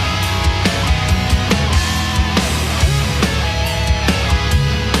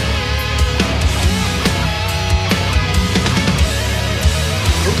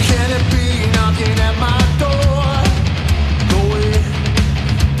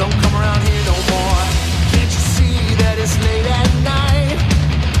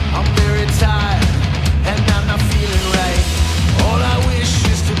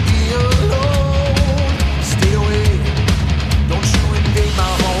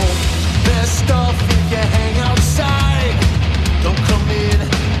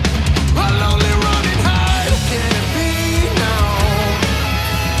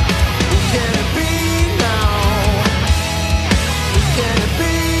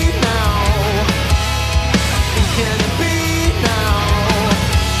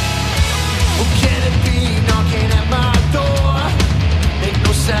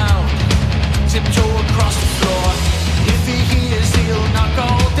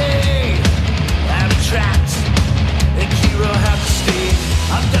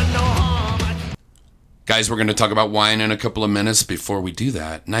 Guys, we're going to talk about wine in a couple of minutes. Before we do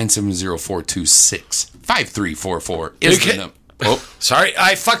that, 970-426-5344 is the number. Oh, sorry,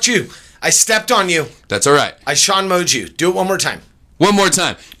 I fucked you. I stepped on you. That's all right. I Sean Mo'd you. Do it one more time. One more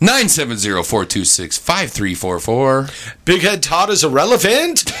time. 970-426-5344. Big Head Todd is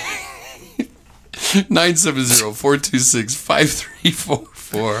irrelevant.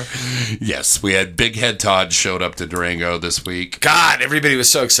 970-426-5344. Yes, we had Big Head Todd showed up to Durango this week. God, everybody was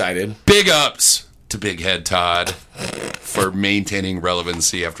so excited. Big ups to Big Head Todd for maintaining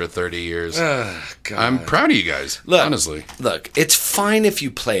relevancy after 30 years. I'm proud of you guys, honestly. Look, it's fine if you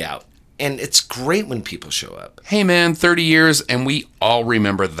play out, and it's great when people show up. Hey, man, 30 years, and we all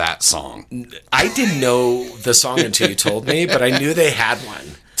remember that song. I didn't know the song until you told me, but I knew they had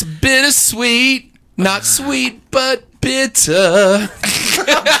one. It's bittersweet, not sweet, but bitter.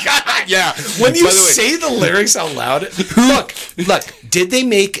 Yeah. When you say the lyrics out loud, look. Did they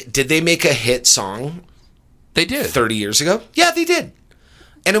make a hit song? They did 30 years ago. Yeah, they did,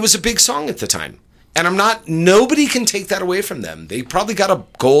 and it was a big song at the time. And nobody can take that away from them. They probably got a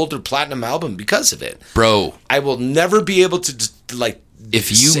gold or platinum album because of it, bro. I will never be able to If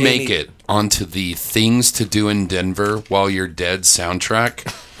you make it onto the Things to Do in Denver While You're Dead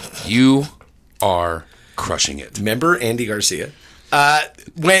soundtrack, you are crushing it. Remember Andy Garcia? By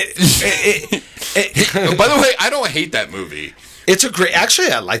the way, I don't hate that movie. It's a great.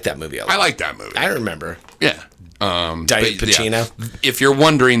 Actually, I like that movie a lot. I like that movie. I remember. Yeah. Diet Pacino. Yeah. If you're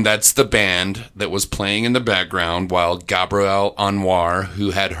wondering, that's the band that was playing in the background while Gabrielle Anwar, who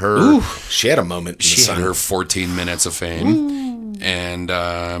had her... she had a moment. She had her 14 minutes of fame. Ooh.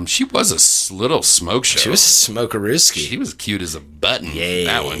 And she was a little smoke show. She was smokerisky. She was cute as a button. Yeah.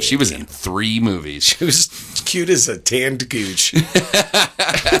 That one. She was in 3 movies. She was cute as a tanned gooch.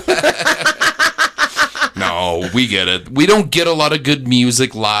 No, we get it. We don't get a lot of good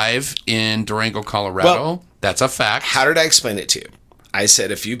music live in Durango, Colorado. Well, that's a fact. How did I explain it to you? I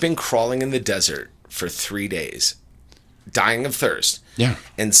said, if you've been crawling in the desert for 3 days, dying of thirst,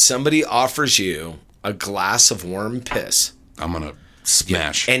 and somebody offers you a glass of warm piss, I'm going to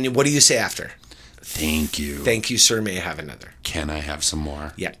smash. Yeah. And what do you say after? Thank you. Thank you, sir. May I have another? Can I have some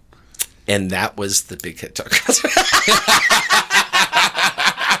more? Yeah. And that was the Big Hit Talk.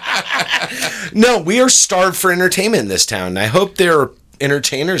 No, we are starved for entertainment in this town. I hope there are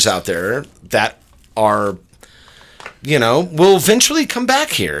entertainers out there that are, will eventually come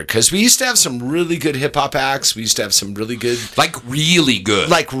back here, because we used to have some really good hip hop acts. We used to have some really good,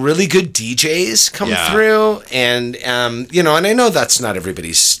 really good DJs come through, and and I know that's not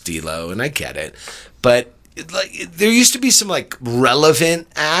everybody's stilo, and I get it, but like there used to be some like relevant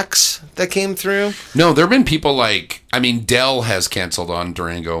acts that came through. No, there have been people like, I mean, Dell has canceled on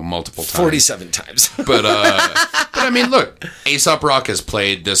Durango multiple times. 47 times. But I mean, look, Aesop Rock has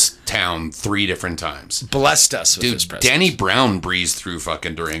played this town 3 different times. Blessed us with his Dude, presence. Danny Brown breezed through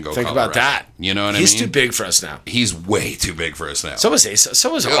fucking Durango, Think Colorado. about that. You know what I mean? He's too big for us now. He's way too big for us now. So was Aesop.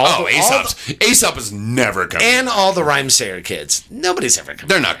 So was all Aesop is never coming and back. all the Rhymesayer kids. Nobody's ever coming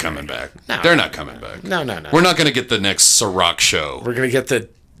They're back. not coming back. No. They're not coming back. No. We're not going to get the next Ciroc show. We're going to get the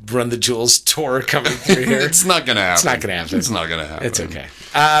Run the Jewels tour coming through here. It's not going to happen. It's not going to happen. It's not going to happen. It's okay.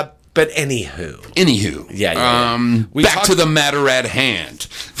 But anywho. Yeah. We back to the matter at hand.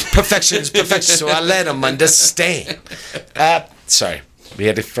 Perfection is perfection, so I let them understand. Sorry. We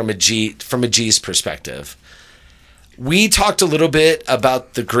had it from a G's perspective. We talked a little bit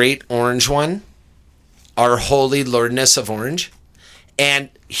about the great orange one, our holy lordness of orange, and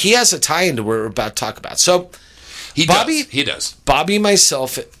he has a tie into what we're about to talk about. So He does. Bobby,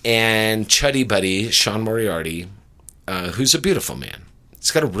 myself, and Chuddy Buddy, Sean Moriarty, who's a beautiful man.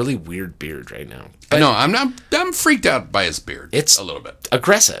 He's got a really weird beard right now. No, I'm freaked out by his beard. It's a little bit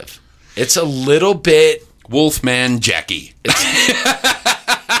aggressive. It's a little bit Wolfman Jackie.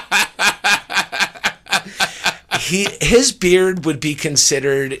 His beard would be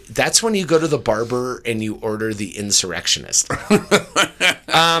considered. That's when you go to the barber and you order the insurrectionist.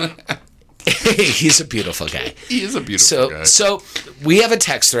 He's a beautiful guy. He is a beautiful guy. So we have a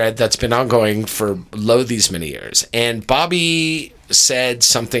text thread that's been ongoing for these many years, and Bobby said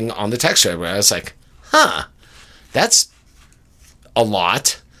something on the text thread where I was like, "Huh, that's a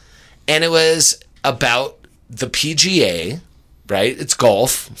lot," and it was about the PGA, right? It's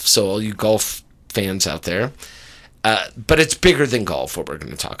golf, so all you golf fans out there. But it's bigger than golf, what we're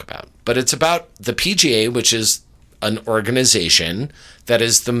going to talk about. But it's about the PGA, which is an organization that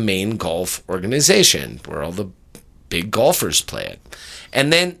is the main golf organization where all the big golfers play it.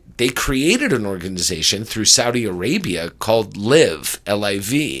 And then they created an organization through Saudi Arabia called LIV,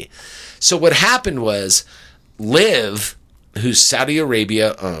 L-I-V. So what happened was LIV, who Saudi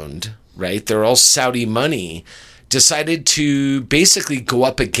Arabia owned, right? They're all Saudi money, decided to basically go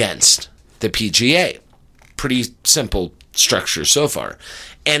up against the PGA. Pretty simple structure so far.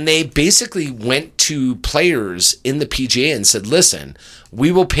 And they basically went to players in the PGA and said, listen,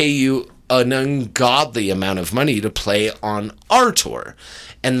 we will pay you an ungodly amount of money to play on our tour.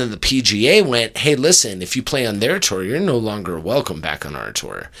 And then the PGA went, hey, listen, if you play on their tour, you're no longer welcome back on our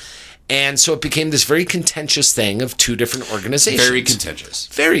tour. And so it became this very contentious thing of two different organizations. Very contentious.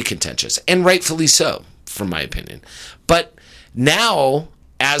 Very contentious. And rightfully so, from my opinion. But now,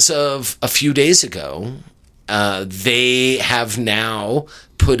 as of a few days ago, they have now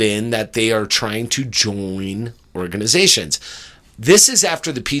put in that they are trying to join organizations. This is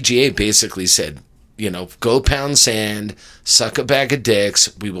after the PGA basically said, go pound sand, suck a bag of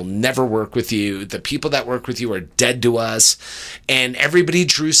dicks. We will never work with you. The people that work with you are dead to us. And everybody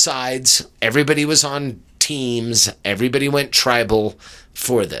drew sides. Everybody was on teams. Everybody went tribal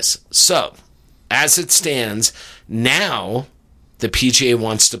for this. So, as it stands, now the PGA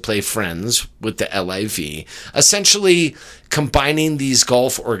wants to play friends with the LIV, essentially combining these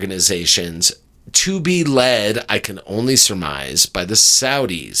golf organizations to be led, I can only surmise, by the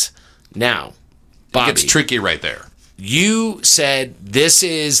Saudis. Now, Bobby, it gets tricky right there. You said this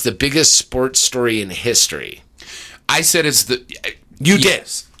is the biggest sports story in history. I said it's the... You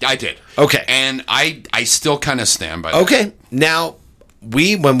yes, did? I did. Okay. And I still kind of stand by that. Okay. Now,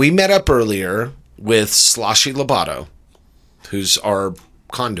 when we met up earlier with Sloshy Lobato, who's our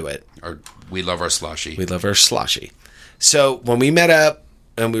conduit. We love our sloshy. We love our sloshy. So when we met up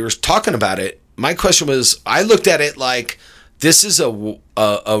and we were talking about it, my question was, I looked at it like this is a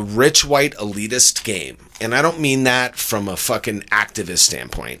rich white elitist game. And I don't mean that from a fucking activist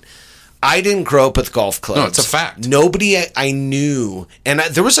standpoint. I didn't grow up with golf clubs. No, it's a fact. Nobody I knew. And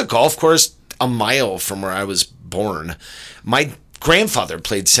there was a golf course a mile from where I was born. My grandfather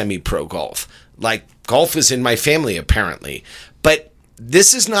played semi-pro golf. Like, golf was in my family, apparently. But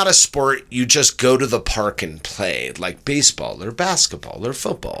this is not a sport you just go to the park and play, like baseball or basketball or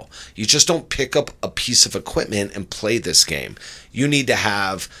football. You just don't pick up a piece of equipment and play this game. You need to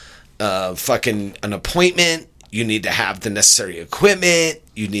have fucking an appointment. You need to have the necessary equipment.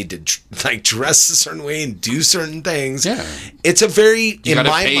 You need to dress a certain way and do certain things. Yeah. It's a very, you in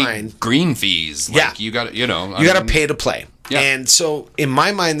my pay mind, green fees. Yeah. You got to, you got to pay to play. Yeah. And so, in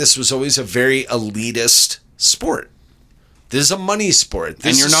my mind, this was always a very elitist sport. This is a money sport.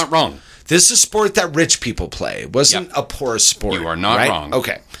 And you're not wrong. This is a sport that rich people play. It wasn't a poor sport. You are not wrong.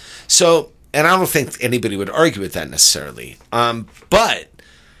 Okay. So, and I don't think anybody would argue with that necessarily. But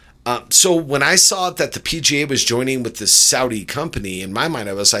So when I saw that the PGA was joining with this Saudi company, in my mind,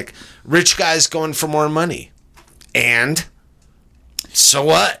 I was like, rich guys going for more money. And so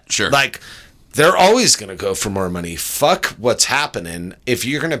what? Sure. Like, they're always going to go for more money. Fuck what's happening. If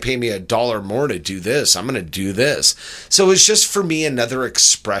you're going to pay me $1 more to do this, I'm going to do this. So it's just, for me, another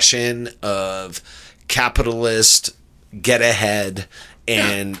expression of capitalist get ahead,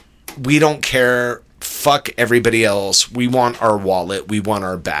 and we don't care. Fuck everybody else. We want our wallet. We want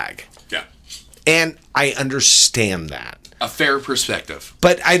our bag. Yeah. And I understand that. A fair perspective.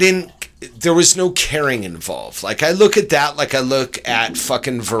 But there was no caring involved. Like, I look at that like I look at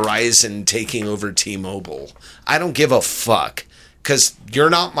fucking Verizon taking over T-Mobile. I don't give a fuck, because you're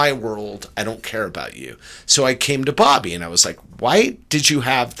not my world. I don't care about you. So I came to Bobby and I was like, why did you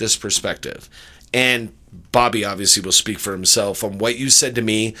have this perspective? And Bobby obviously will speak for himself on what you said to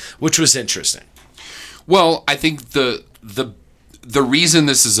me, which was interesting. Well, I think the reason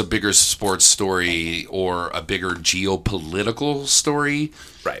this is a bigger sports story or a bigger geopolitical story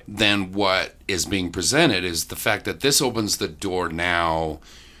than what is being presented is the fact that this opens the door now.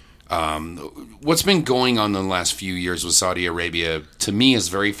 What's been going on in the last few years with Saudi Arabia, to me, is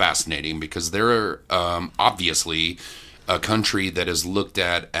very fascinating, because they're obviously a country that is looked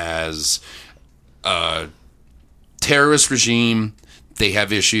at as a terrorist regime. They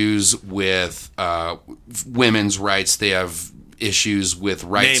have issues with women's rights. They have issues with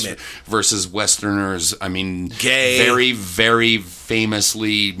rights versus Westerners. I mean, gay. Very, very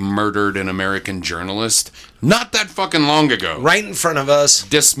famously murdered an American journalist not that fucking long ago. Right in front of us.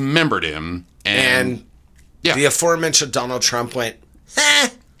 Dismembered him. And the aforementioned Donald Trump went,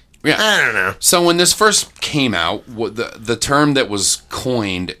 yeah. I don't know. So when this first came out, the term that was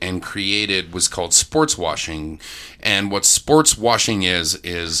coined and created was called sports washing. And what sports washing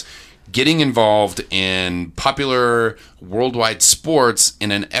is getting involved in popular worldwide sports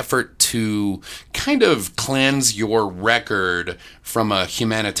in an effort to kind of cleanse your record from a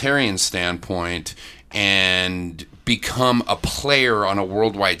humanitarian standpoint and become a player on a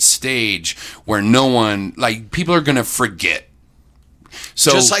worldwide stage where no one, like, people are going to forget.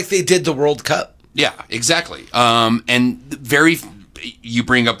 So, just like they did the World Cup. Yeah, exactly. You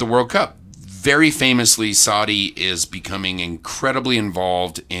bring up the World Cup. Very famously, Saudi is becoming incredibly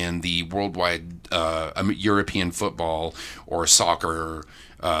involved in the worldwide European football or soccer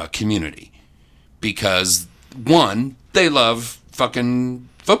community. Because, one, they love fucking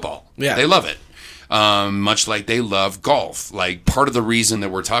football. Yeah. They love it. Much like they love golf. Like, part of the reason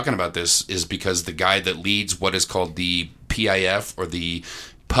that we're talking about this is because the guy that leads what is called the PIF, or the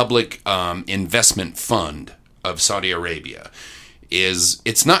Public Investment Fund of Saudi Arabia,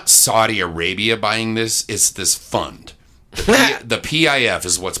 it's not Saudi Arabia buying this, it's this fund. The PIF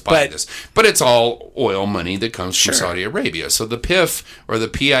is what's buying this. But it's all oil money that comes from Saudi Arabia. So the PIF, or the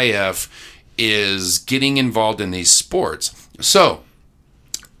PIF, is getting involved in these sports. So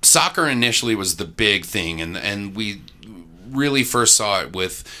soccer initially was the big thing, and we really first saw it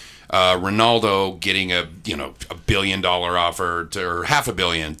with Ronaldo getting a $1 billion offer or $500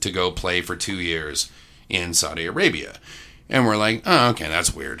 million to go play for 2 years in Saudi Arabia. And we're like, oh, okay,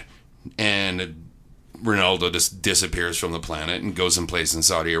 that's weird. And Ronaldo just disappears from the planet and goes and plays in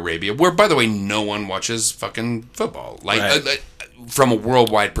Saudi Arabia, where, by the way, no one watches fucking football. Like, from a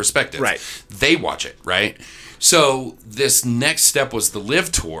worldwide perspective. Right. They watch it, right? So this next step was the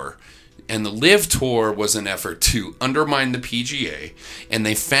Live Tour. And the Live Tour was an effort to undermine the PGA. And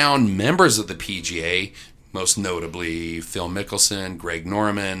they found members of the PGA, most notably Phil Mickelson, Greg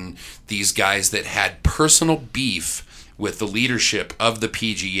Norman, these guys that had personal beef with the leadership of the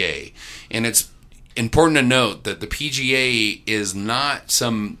PGA. And it's important to note that the PGA is not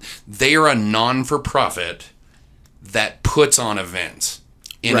they are a non-for-profit that puts on events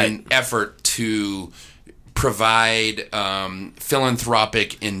in an effort to provide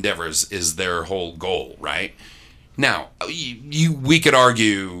philanthropic endeavors is their whole goal, right? Now, we could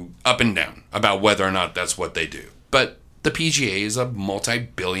argue up and down about whether or not that's what they do. But the PGA is a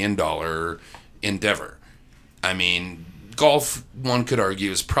multi-billion-dollar endeavor. I mean, golf, one could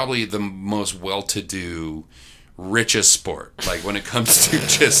argue, is probably the most well-to-do, richest sport. Like, when it comes to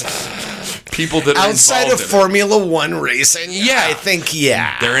just people that are outside of Formula One racing, I think,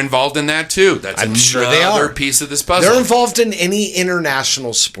 they're involved in that too. That's I'm sure they are. Piece of this puzzle. They're involved in any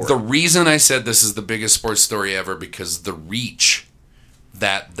international sport. The reason I said this is the biggest sports story ever, because the reach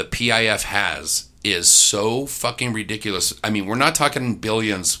that the PIF has is so fucking ridiculous. I mean, we're not talking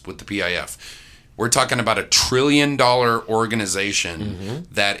billions with the PIF. We're talking about $1 trillion organization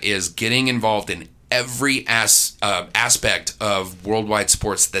that is getting involved in every aspect of worldwide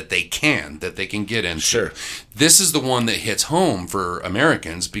sports that they can get into. Sure. This is the one that hits home for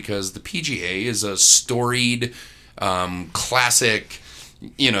Americans because the PGA is a storied, classic.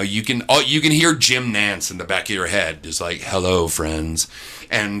 You know, you can hear Jim Nance in the back of your head, just like "Hello, friends,"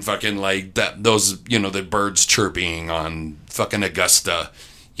 and fucking like that. Those, you know, the birds chirping on fucking Augusta.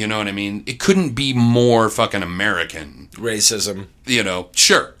 You know what I mean? It couldn't be more fucking American. Racism. You know,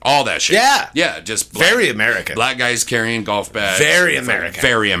 sure, all that shit. Yeah, just very American. Black guys carrying golf bags. Very American.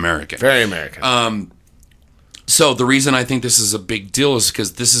 Very American. Very American. So the reason I think this is a big deal is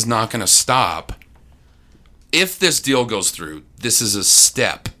because this is not going to stop. If this deal goes through, this is a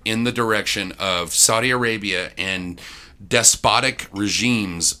step in the direction of Saudi Arabia and despotic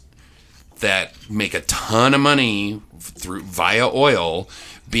regimes that make a ton of money via oil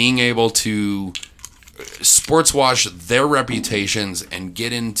being able to sports wash their reputations and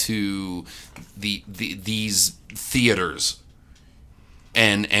get into these theaters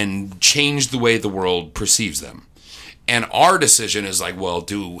and change the way the world perceives them. And our decision is like, well,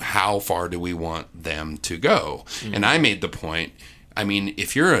 how far do we want them to go? Mm-hmm. And I made the point, I mean,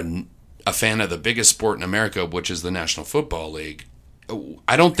 if you're a fan of the biggest sport in America, which is the National Football League,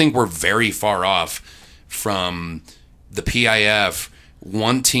 I don't think we're very far off from the PIF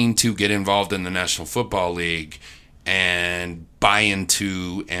wanting to get involved in the National Football League and buy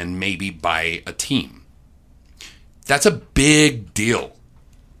into and maybe buy a team. That's a big deal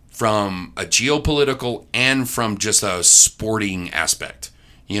from a geopolitical and from just a sporting aspect.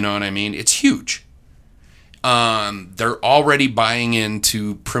 You know what I mean? It's huge. They're already buying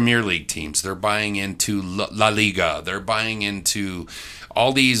into Premier League teams. They're buying into La Liga. They're buying into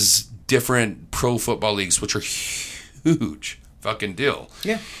all these different pro football leagues, which are huge fucking deal.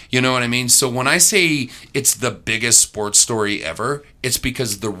 Yeah. You know what I mean? So when I say it's the biggest sports story ever, it's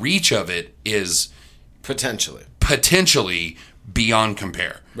because the reach of it is potentially beyond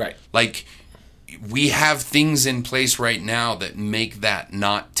compare. Right. Like, we have things in place right now that make that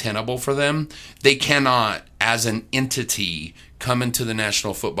not tenable for them. They cannot, as an entity, come into the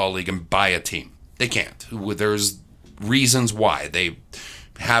National Football League and buy a team. They can't. There's reasons why. They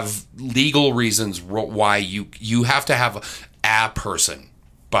have legal reasons why you have to have a person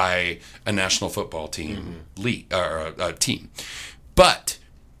buy a National Football team team. But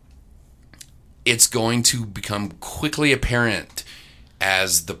it's going to become quickly apparent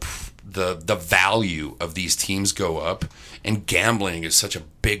as the value of these teams go up, and gambling is such a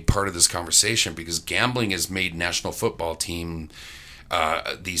big part of this conversation because gambling has made National Football team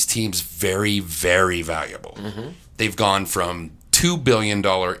these teams very, very valuable. Mm-hmm. They've gone from $2 billion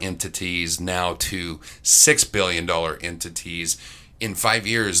entities now to $6 billion entities. In 5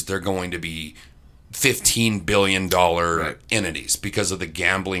 years, they're going to be $15 billion entities because of the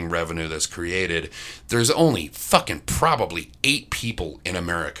gambling revenue that's created. There's only fucking probably 8 people in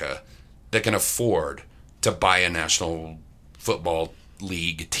America that can afford to buy a National Football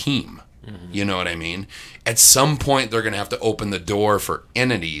League team. Mm-hmm. You know what I mean? At some point, they're going to have to open the door for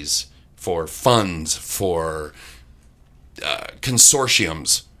entities, for funds, for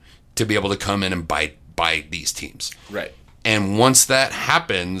consortiums to be able to come in and buy these teams. Right. And once that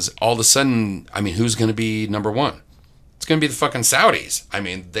happens, all of a sudden, I mean, who's going to be number one? It's going to be the fucking Saudis. I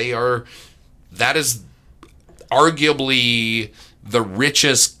mean, that is arguably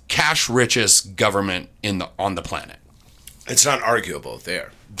the cash richest government on the planet. It's not arguable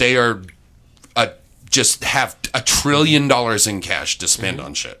there. They are just have $1 trillion in cash to spend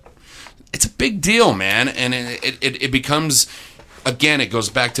on shit. It's a big deal, man. And it becomes, again, it goes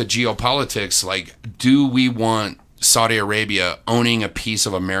back to geopolitics. Like, do we want Saudi Arabia owning a piece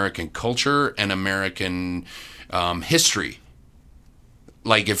of American culture and American history?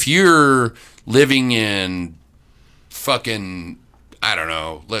 Like, if you're living in fucking, I don't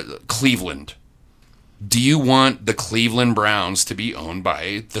know, Cleveland, do you want the Cleveland Browns to be owned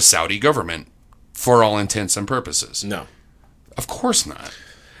by the Saudi government for all intents and purposes? No. Of course not.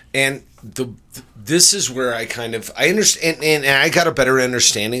 And this is where I understand, and I got a better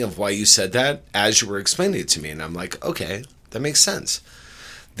understanding of why you said that as you were explaining it to me. And I'm like, okay, that makes sense.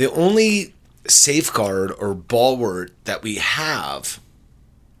 The only safeguard or bulwark that we have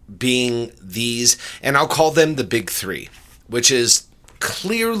being these, and I'll call them the big three, which is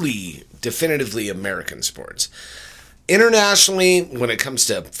clearly, definitively American sports. Internationally, when it comes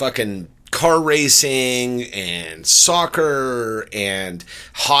to fucking car racing and soccer and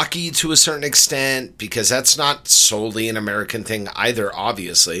hockey to a certain extent, because that's not solely an American thing either,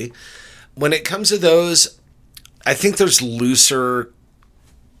 obviously. When it comes to those, I think there's looser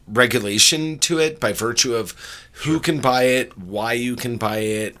regulation to it by virtue of who can buy it, why you can buy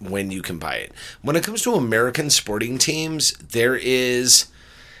it, when you can buy it. When it comes to American sporting teams, there is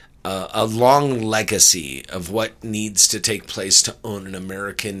a long legacy of what needs to take place to own an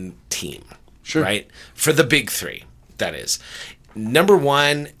American team. Sure. Right? For the big three, that is. Number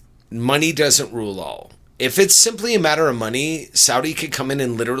one, money doesn't rule all. If it's simply a matter of money, Saudi could come in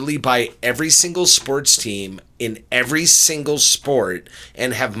and literally buy every single sports team in every single sport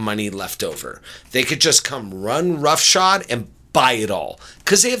and have money left over. They could just come run roughshod and buy it all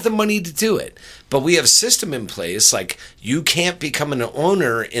because they have the money to do it. But we have a system in place, like you can't become an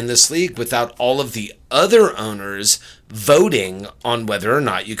owner in this league without all of the other owners voting on whether or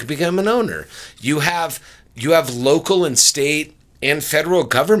not you can become an owner. You have local and state and federal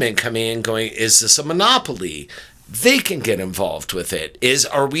government coming in going, is this a monopoly? They can get involved with it.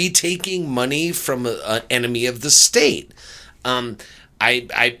 Are we taking money from an enemy of the state? The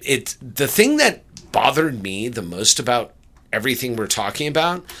thing that bothered me the most about everything we're talking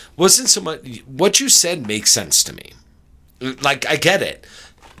about wasn't so much what you said makes sense to me. Like, I get it.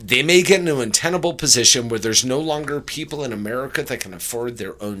 They may get into an untenable position where there's no longer people in America that can afford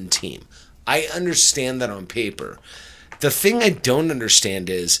their own team. I understand that on paper. The thing I don't understand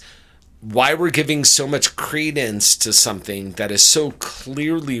is why we're giving so much credence to something that is so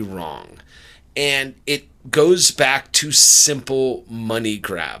clearly wrong. And it goes back to simple money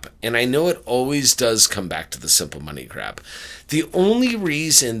grab. And I know it always does come back to the simple money grab. The only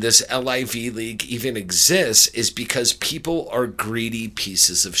reason this LIV league even exists is because people are greedy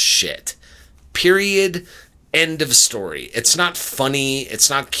pieces of shit. Period. End of story. It's not funny. It's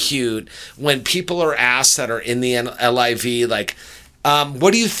not cute. When people are asked that are in the LIV, like,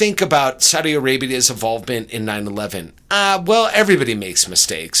 what do you think about Saudi Arabia's involvement in 9/11? Well, everybody makes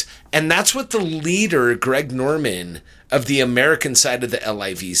mistakes. And that's what the leader, Greg Norman, of the American side of the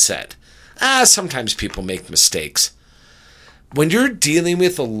LIV said. Sometimes people make mistakes. When you're dealing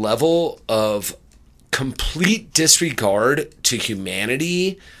with a level of complete disregard to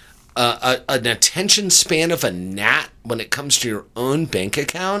humanity, an attention span of a gnat when it comes to your own bank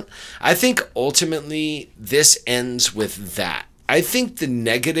account, I think ultimately this ends with that. I think the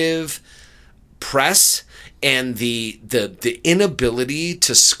negative press and the inability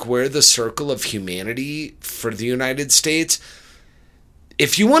to square the circle of humanity for the United States,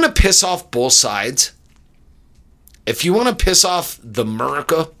 if you want to piss off both sides, if you want to piss off the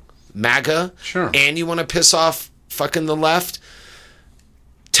MAGA, sure, and you want to piss off fucking the left,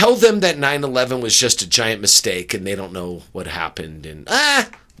 tell them that 9/11 was just a giant mistake and they don't know what happened. And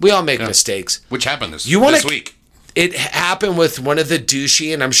we all make mistakes. Which happened this week. It happened with one of the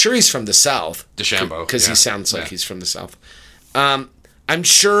douchey, and I'm sure he's from the South. DeChambeau. Because he sounds like he's from the South. I'm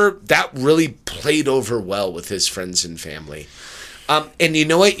sure that really played over well with his friends and family. And you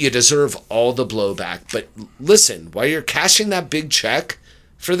know what? You deserve all the blowback. But listen, while you're cashing that big check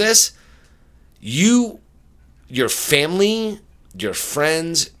for this, your family, your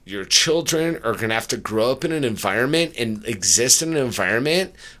friends, your children are going to have to grow up in an environment and exist in an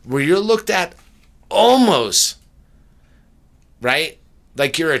environment where you're looked at almost, right,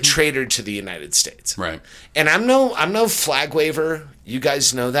 like you're a traitor to the United States. Right. And I'm no flag waver. You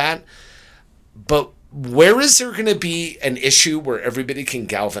guys know that. But where is there going to be an issue where everybody can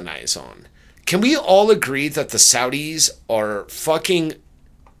galvanize on? Can we all agree that the Saudis are fucking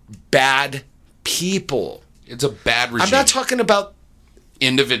bad people? It's a bad regime. I'm not talking about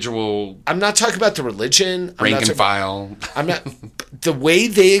individual. I'm not talking about the religion. Rank and file. I'm not. The way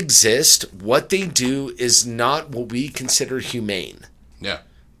they exist, what they do is not what we consider humane. Yeah.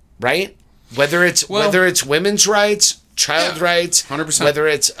 Right? Whether it's women's rights, child rights, 100%. Whether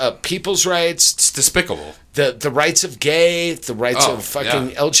it's people's rights, it's despicable. The rights of gay, the rights of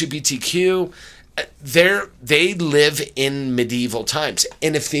fucking LGBTQ. They live in medieval times,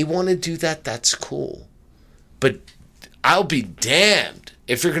 and if they want to do that, that's cool. But I'll be damned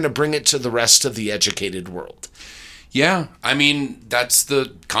if you're going to bring it to the rest of the educated world. Yeah, I mean, that's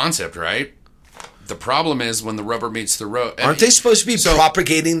the concept, right? The problem is when the rubber meets the road. Aren't they supposed to be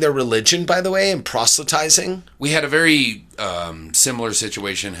propagating their religion, by the way, and proselytizing? We had a very similar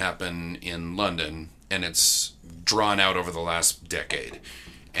situation happen in London, and it's drawn out over the last decade.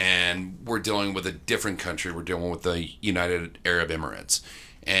 And we're dealing with a different country. We're dealing with the United Arab Emirates.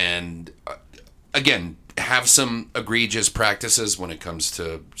 And again, have some egregious practices when it comes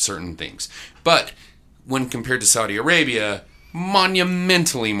to certain things. But when compared to Saudi Arabia,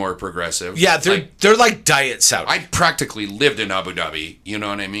 monumentally more progressive. Yeah, they're like diet Saudi. I practically lived in Abu Dhabi, you know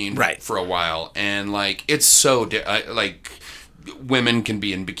what I mean? Right. For a while. And like, it's so, like, women can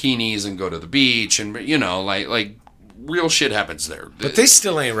be in bikinis and go to the beach and, you know, like real shit happens there. But they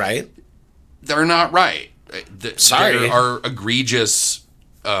still ain't right. They're not right. Sorry. There are egregious.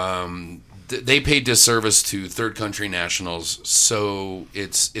 They pay disservice to third country nationals, so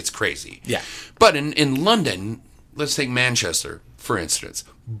it's crazy. Yeah. But in London, let's take Manchester, for instance.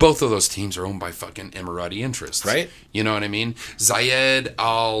 Both of those teams are owned by fucking Emirati interests. Right. You know what I mean? Zayed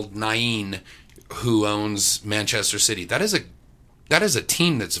Al Nahyan, who owns Manchester City, that is a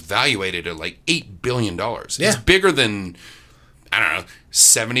team that's valuated at like $8 billion. Yeah. It's bigger than, I don't know,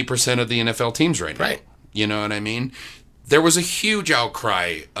 70% of the NFL teams right now. Right. You know what I mean? There was a huge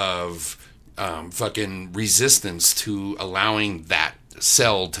outcry of fucking resistance to allowing that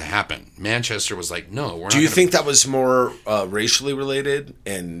sell to happen. Manchester was like, no, we're not. Do you think that was more racially related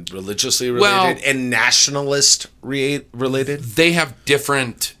and religiously related and nationalist related? They have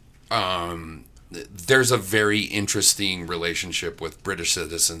different. There's a very interesting relationship with British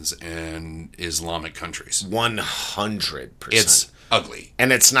citizens and Islamic countries. 100%. It's ugly.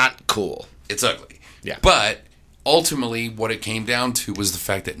 And it's not cool. It's ugly. Yeah. But ultimately, what it came down to was the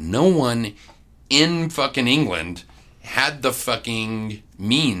fact that no one in fucking England had the fucking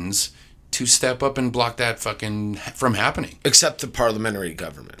means to step up and block that fucking from happening. Except the parliamentary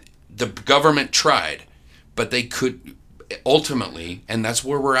government. The government tried, but they could ultimately, and that's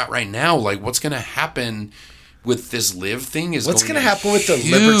where we're at right now. Like, what's going to happen with this live thing is what's going to happen with the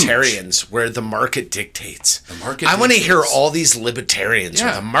huge. libertarians where the market dictates. The market I want to hear dictates. all these libertarians Yeah.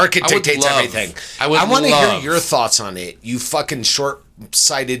 where the market I would dictates love- everything. I would want to hear love- your thoughts on it, you fucking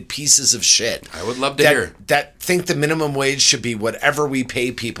short-sighted pieces of shit. I would love to hear. That think the minimum wage should be whatever we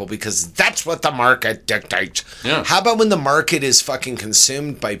pay people because that's what the market dictates. Yeah. How about when the market is fucking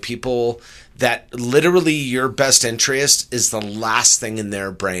consumed by people that literally your best interest is the last thing in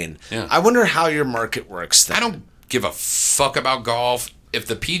their brain? Yeah. I wonder how your market works then. I don't give a fuck about golf. If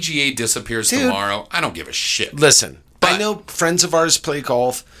the PGA disappears tomorrow, I don't give a shit. Listen, I But- know friends of ours play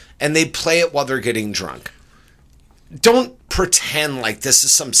golf, and they play it while they're getting drunk. Don't pretend like this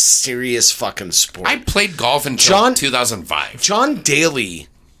is some serious fucking sport. I played golf until John- 2005. John Daly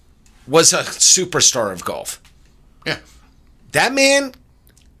was a superstar of golf. Yeah. That man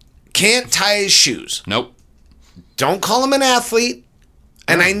can't tie his shoes. Nope. Don't call him an athlete.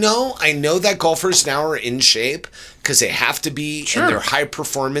 And I know that golfers now are in shape because they have to be in their high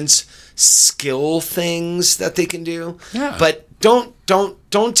performance skill things that they can do. Yeah. But don't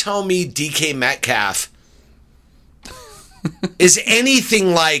tell me DK Metcalf is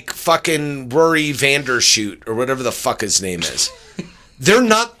anything like fucking Rory Vandershoot or whatever the fuck his name is. They're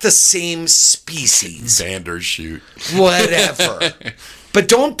not the same species. Vandershoot. Whatever. But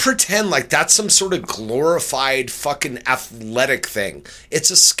don't pretend like that's some sort of glorified fucking athletic thing.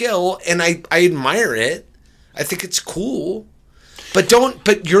 It's a skill, and I admire it. I think it's cool. But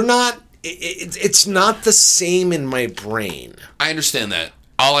you're not, it's not the same in my brain. I understand that.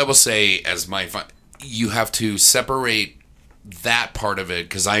 All I will say as you have to separate that part of it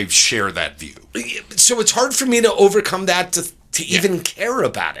because I share that view. So it's hard for me to overcome that to even care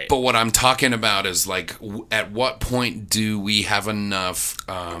about it. But what I'm talking about is like, at what point do we have enough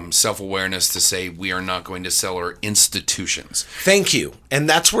self-awareness to say we are not going to sell our institutions? Thank you. And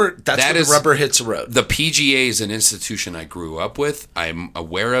that's where the rubber hits the road. The PGA is an institution I grew up with. I'm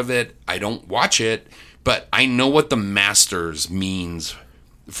aware of it. I don't watch it, but I know what the Masters means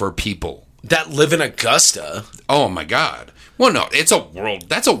for people that live in Augusta. Oh my God. Well, no, that's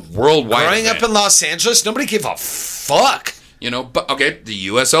a worldwide Growing event. up in Los Angeles, nobody gave a fuck. You know, but okay, the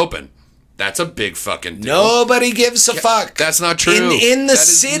U.S. Open. That's a big fucking deal. Nobody gives a fuck. That's not true. In the That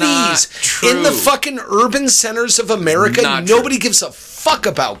is cities, not true. in the fucking urban centers of America, Not nobody true. gives a fuck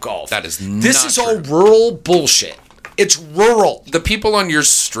about golf. That is This not is all true. rural bullshit. It's rural. The people on your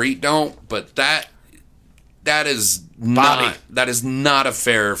street don't, but that is Bobby. not a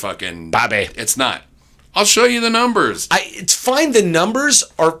fair fucking Bobby. It's not. I'll show you the numbers. It's fine. The numbers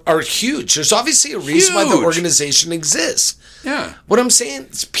are huge. There's obviously a reason why the Huge. organization exists. Yeah. What I'm saying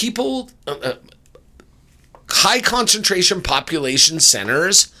is people, high concentration population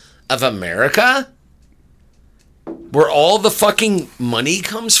centers of America, where all the fucking money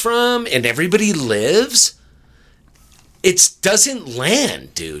comes from and everybody lives, it doesn't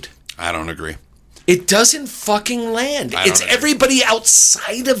land, dude. I don't agree. It doesn't fucking land. I don't It's agree. everybody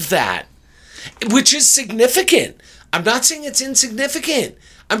outside of that, which is significant. I'm not saying it's insignificant.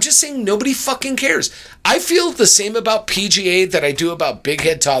 I'm just saying nobody fucking cares. I feel the same about PGA that I do about Big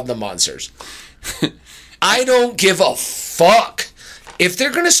Head Todd and the Monsters. I don't give a fuck. If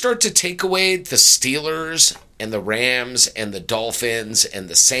they're going to start to take away the Steelers and the Rams and the Dolphins and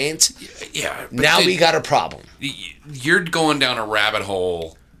the Saints, Yeah. but now we got a problem. You're going down a rabbit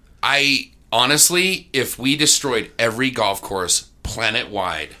hole. honestly, if we destroyed every golf course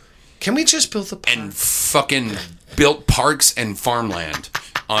planet-wide Can we just build the park? and fucking built parks and farmland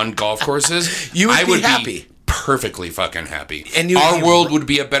on golf courses, You would I be would happy. be perfectly fucking happy. And our world would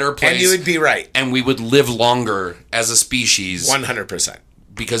be a better place. And you would be right. And we would live longer as a species 100%.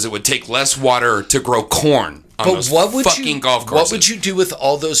 because it would take less water to grow corn on But those what would fucking you golf courses. What would you do with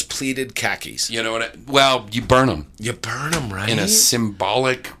all those pleated khakis? You know what? Well, you burn them You burn them, right? in a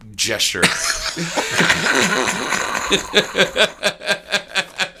symbolic gesture.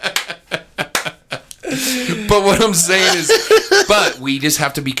 But what I'm saying is, but we just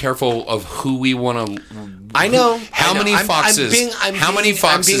have to be careful of who we want to. I know. How many foxes? How many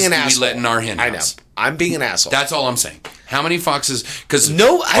foxes do we let in our hen house? I know. I'm being an asshole. That's all I'm saying. How many foxes? Because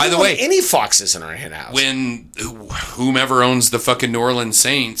no, I by don't the way, want any foxes in our hen house. when whomever owns the fucking New Orleans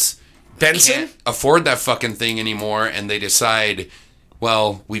Saints Benson can't afford that fucking thing anymore, and they decide,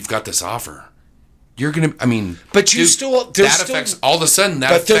 well, we've got this offer. You're gonna. I mean, But you dude, still- that there's still- affects all of a sudden that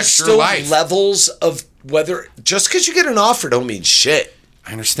but there's affects your still life. levels of whether just because you get an offer don't mean shit.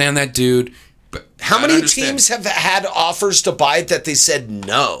 I understand that, dude. But How I many understand. teams have had offers to buy it that they said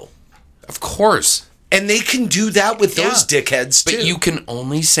no? Of course. And they can do that with those dickheads too. But you can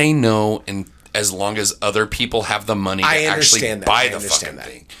only say no, and as long as other people have the money to I actually understand that. buy I the understand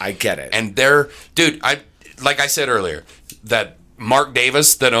fucking that. thing. I get it. And dude, like I said earlier, that Mark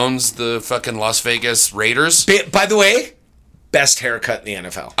Davis that owns the fucking Las Vegas Raiders, By the way, best haircut in the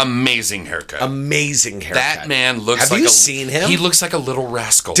NFL. amazing haircut. Amazing haircut. That man looks Have like you seen him? He looks like a little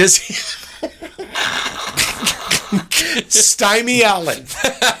rascal. Does he? Stymie Allen.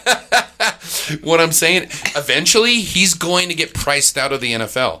 What I'm saying, eventually he's going to get priced out of the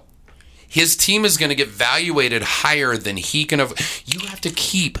NFL. His team is going to get valuated higher than he can. You have to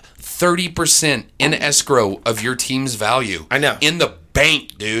keep 30% in escrow of your team's value. I know. In the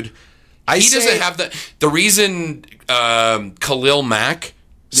bank, dude. He doesn't have the reason Khalil Mack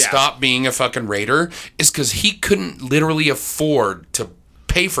stopped being a fucking Raider is because he couldn't literally afford to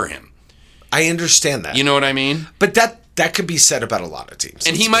pay for him. I understand that. You know what I mean? But that could be said about a lot of teams.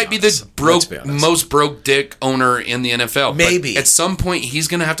 And he might be the most broke dick owner in the NFL. Maybe. But at some point, he's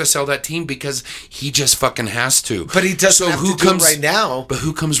going to have to sell that team because he just fucking has to. But he doesn't have to do it right now. But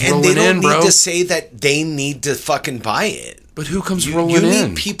who comes and rolling they don't in, bro? need to say that they need to fucking buy it. But who comes rolling in? You in?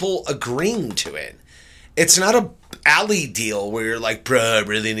 need people agreeing to it. It's not a alley deal where you're like, bruh, I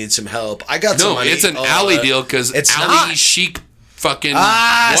really need some help. I got some money. No, it's an alley deal because Ali Sheik fucking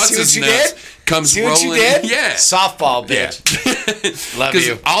see what you did? comes see rolling what you did? Yeah. Softball, bitch. Yeah. Love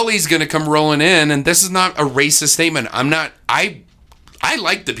you. Ollie's going to come rolling in, and this is not a racist statement. I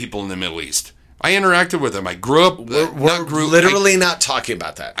like the people in the Middle East. I interacted with them. I grew up. We're not talking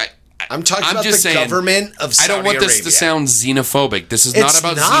about that. I'm talking about the government of Saudi Arabia. I don't want this to sound xenophobic. This is not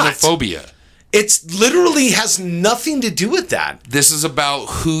about xenophobia. It's literally has nothing to do with that. This is about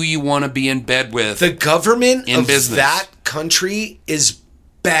who you want to be in bed with. The government in of business. that country is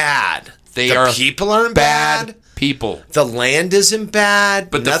bad. The people aren't bad. People. The land isn't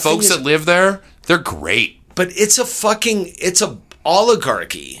bad. But the folks that live there, they're great. But it's a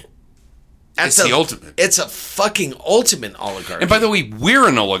oligarchy. It's the ultimate. It's a fucking ultimate oligarchy. And by the way, we're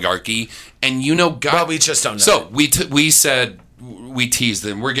an oligarchy, and God. Well, we just don't know. So we said, we teased,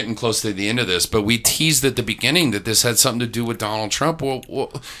 and we're getting close to the end of this, but we teased at the beginning that this had something to do with Donald Trump.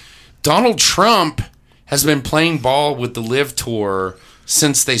 Well, Donald Trump has been playing ball with the Live Tour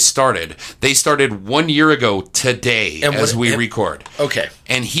since they started. They started 1 year ago today as we record. Okay.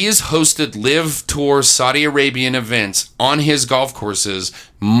 And he has hosted Live Tour Saudi Arabian events on his golf courses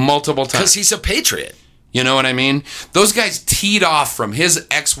multiple times. Because he's a patriot. You know what I mean? Those guys teed off from his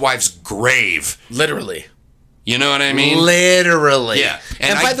ex-wife's grave. Literally. You know what I mean? Literally. Yeah.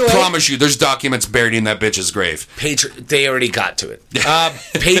 And by the way, promise you, there's documents buried in that bitch's grave. They already got to it.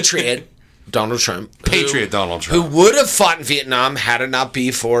 Patriot. Donald Trump. Donald Trump. Who would have fought in Vietnam had it not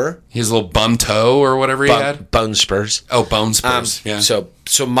be for his little bum toe or whatever he had? Bone spurs. Oh, bone spurs. Yeah.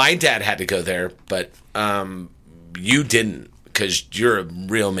 So my dad had to go there, but you didn't because you're a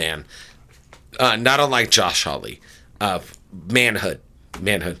real man. Not unlike Josh Hawley. Manhood.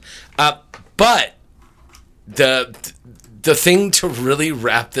 But the thing to really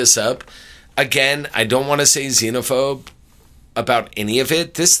wrap this up, again, I don't want to say xenophobe about any of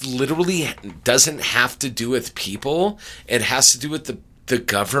it. This literally doesn't have to do with people. It has to do with the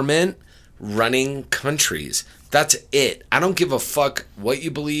government running countries. That's it. I don't give a fuck what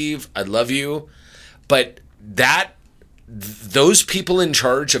you believe. I love you. But those people in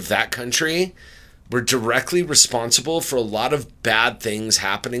charge of that country were directly responsible for a lot of bad things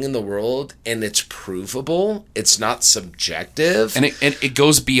happening in the world, and it's provable. It's not subjective. And it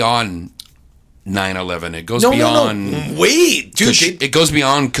goes beyond 9/11. It goes No, beyond. no. Wait, dude. It goes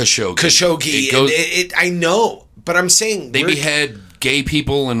beyond Khashoggi. Khashoggi. I know, but I'm saying they behead gay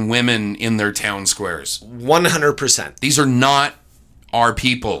people and women in their town squares. 100%. These are not our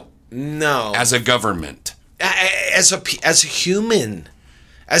people. No. As a government. As a human.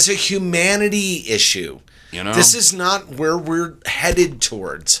 As a humanity issue. You know? This is not where we're headed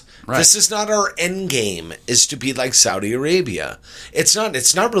towards. Right. This is not our end game, is to be like Saudi Arabia. It's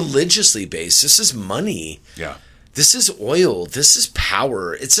not religiously based. This is money. Yeah. This is oil. This is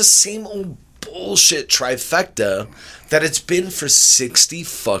power. It's the same old bullshit trifecta that it's been for 60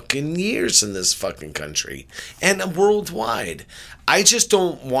 fucking years in this fucking country and worldwide. I just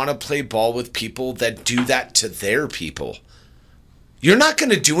don't want to play ball with people that do that to their people. You're not going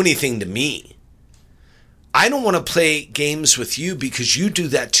to do anything to me. I don't want to play games with you because you do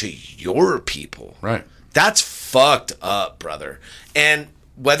that to your people. Right. That's fucked up, brother. And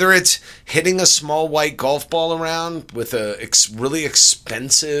whether it's hitting a small white golf ball around with a really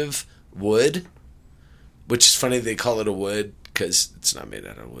expensive wood, which is funny they call it a wood because it's not made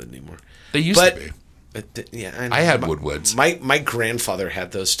out of wood anymore. They used to be. Yeah, I had woodwoods. My grandfather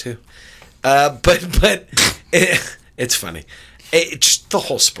had those too. But it's funny. The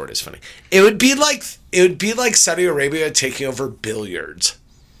whole sport is funny. It would be like Saudi Arabia taking over billiards.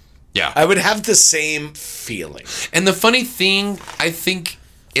 Yeah. I would have the same feeling. And the funny thing, I think,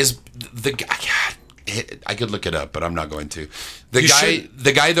 is the guy. I could look it up, but I'm not going to.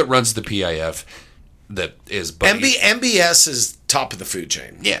 The guy that runs the PIF, that is MBS is top of the food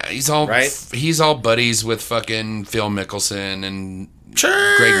chain. Yeah, he's all buddies with fucking Phil Mickelson and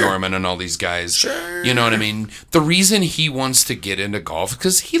sure. Greg Norman and all these guys. Sure. You know what I mean? The reason he wants to get into golf is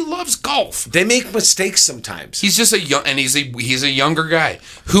because he loves golf. They make mistakes sometimes. He's just he's a younger guy.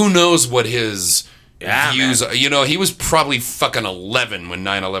 Who knows what his views are? You know, he was probably fucking 11 when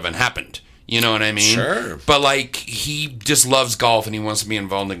 9/11 happened. You know what I mean? Sure. But, like, he just loves golf and he wants to be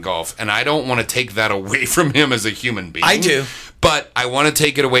involved in golf. And I don't want to take that away from him as a human being. I do. But I want to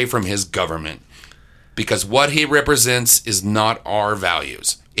take it away from his government. Because what he represents is not our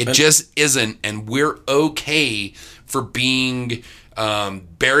values. It just isn't. And we're okay for being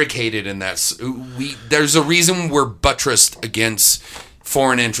barricaded in that. There's a reason we're buttressed against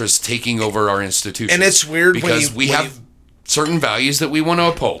foreign interests taking over our institutions. And it's weird because we have certain values that we want to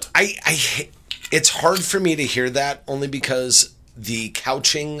uphold. It's hard for me to hear that only because the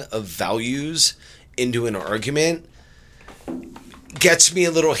couching of values into an argument gets me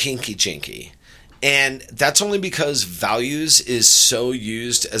a little hinky-jinky. And that's only because values is so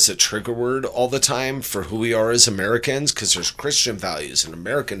used as a trigger word all the time for who we are as Americans, because there's Christian values and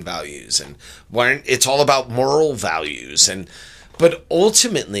American values, and it's all about moral values. But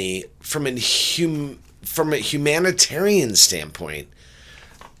ultimately, from a humanitarian standpoint,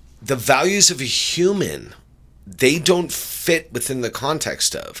 the values of a human, they don't fit within the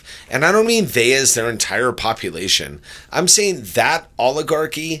context of. And I don't mean they as their entire population. I'm saying that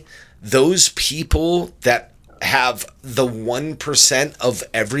oligarchy, those people that have the 1% of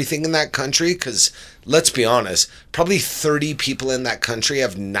everything in that country, because let's be honest, probably 30 people in that country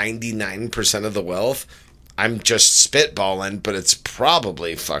have 99% of the wealth. I'm just spitballing, but it's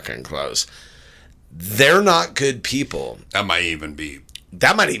probably fucking close. They're not good people. That might even be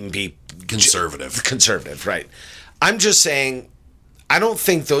conservative. Conservative, right. I'm just saying, I don't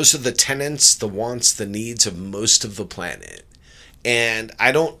think those are the tenets, the wants, the needs of most of the planet. And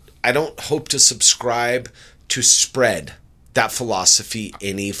I don't hope to subscribe to spread that philosophy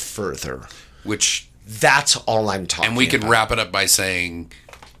any further. That's all I'm talking about. And we could wrap it up by saying,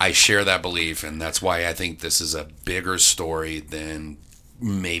 I share that belief, and that's why I think this is a bigger story than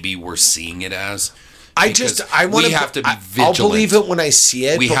maybe we're seeing it as. We have to be vigilant. I'll believe it when I see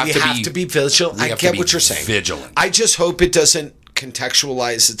it, we have to be vigilant. I get what you're saying. Vigilant. I just hope it doesn't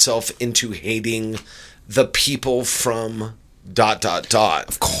contextualize itself into hating the people from ...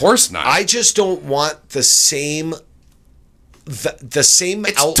 Of course not. I just don't want the same it's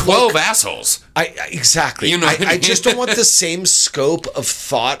outlook. 12 assholes. Exactly. You know I just don't want the same scope of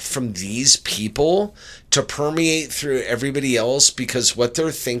thought from these people to permeate through everybody else, because what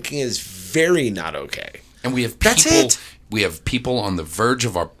they're thinking is very not okay. And we have people. We have people on the verge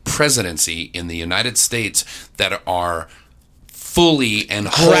of our presidency in the United States that are fully and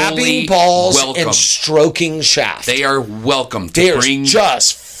grabbing balls welcome. And stroking shafts. They are welcome to They're bring.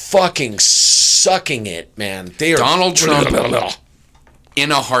 Just fucking sucking it, man. They are Donald Trump,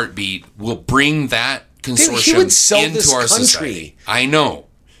 in a heartbeat, will bring that consortium into our society. I know.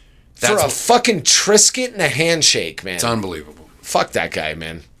 For a fucking Triscuit and a handshake, man. It's unbelievable. Fuck that guy,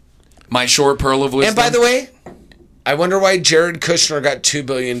 man. My short pearl of wisdom. And by the way, I wonder why Jared Kushner got $2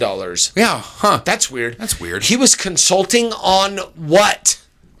 billion. Yeah, huh. That's weird. That's weird. He was consulting on what?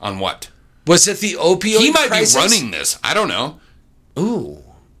 On what? Was it the opioid He might crisis? be running this. I don't know. Ooh.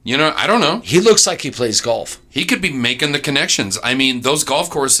 You know, I don't know. He looks like he plays golf. He could be making the connections. I mean, those golf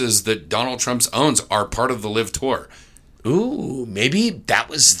courses that Donald Trump owns are part of the Live Tour. Ooh, maybe that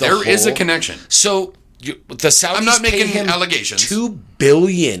was the There is a connection. So the Saudis I'm not paid making him allegations. $2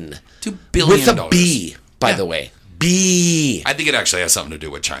 billion. $2 billion. With a B, by the way. B. I think it actually has something to do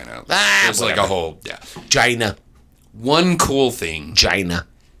with China. There's like a whole, China. One cool thing China.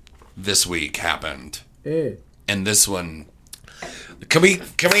 this week happened. And this one... Can we?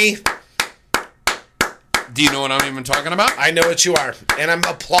 Do you know what I'm even talking about? I know what you are, and I'm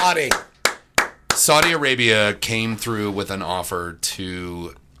applauding. Saudi Arabia came through with an offer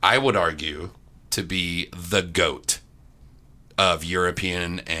to, I would argue, to be the GOAT of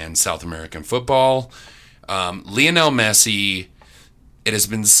European and South American football. Lionel Messi, it has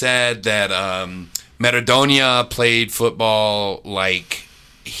been said that Maradona played football like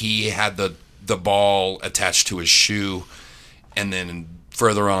he had the ball attached to his shoe. And then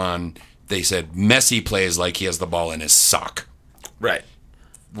further on, they said Messi plays like he has the ball in his sock. Right.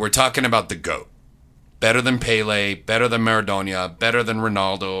 We're talking about the GOAT. Better than Pele, better than Maradona, better than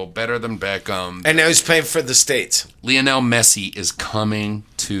Ronaldo, better than Beckham. And now he's playing for the States. Lionel Messi is coming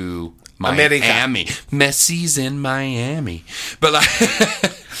to America. Miami. Messi's in Miami. But like,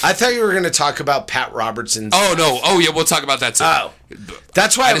 I thought you were going to talk about Pat Robertson's. oh, no. Oh, yeah, we'll talk about that too. Oh.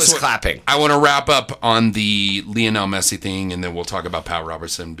 That's why I was clapping. I want to wrap up on the Lionel Messi thing, and then we'll talk about Pat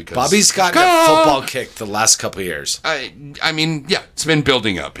Robertson because Bobby's gotten a football kick the last couple of years. I mean, yeah, it's been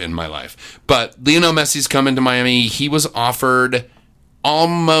building up in my life. But Lionel Messi's coming to Miami. He was offered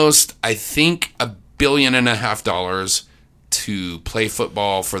almost, I think, $1.5 billion to play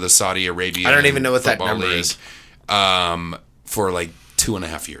football for the Saudi Arabia. I don't even know what that number league, is. For like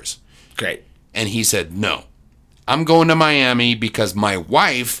 2.5 years. Great. And he said, no, I'm going to Miami because my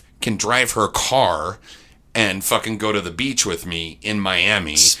wife can drive her car and fucking go to the beach with me in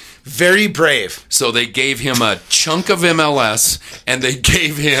Miami. Very brave. So they gave him a chunk of MLS and they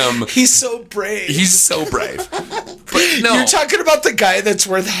gave him... He's so brave. He's so brave. But no. You're talking about the guy that's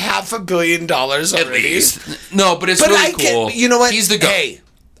worth $500 million already. At least. No, but it's really cool. You know what? He's the guy. Hey.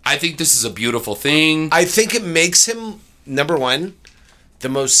 I think this is a beautiful thing. I think it makes him, number one, the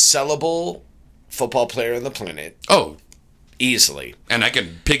most sellable football player on the planet. Oh. Easily. And I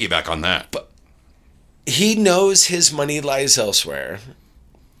can piggyback on that. But he knows his money lies elsewhere,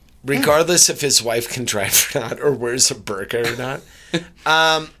 regardless if his wife can drive or not, or wears a burqa or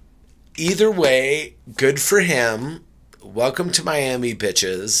not. Either way, good for him. Welcome to Miami,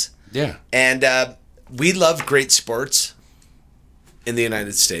 bitches. Yeah. And we love great sports in the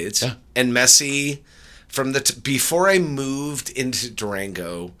United States. Yeah. And Messi, from before I moved into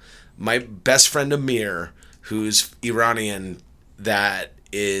Durango, my best friend Amir, who's Iranian, that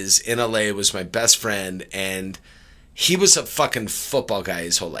is in LA, was my best friend, and he was a fucking football guy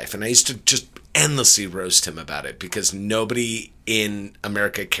his whole life. And I used to just endlessly roast him about it because nobody in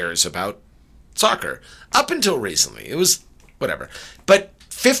America cares about soccer. Up until recently. It was whatever. But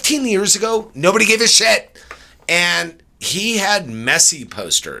 15 years ago, nobody gave a shit. And he had Messi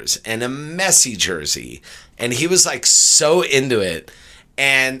posters and a Messi jersey. And he was like so into it.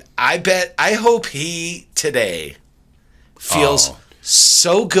 And I hope he today feels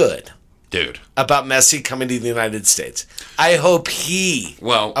so good, dude, about Messi coming to the United States. I hope he,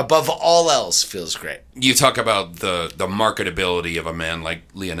 above all else, feels great. You talk about the marketability of a man like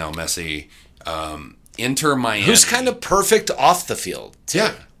Lionel Messi. Inter Miami, who's kind of perfect off the field, too.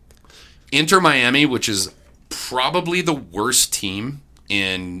 Yeah. Inter Miami, which is probably the worst team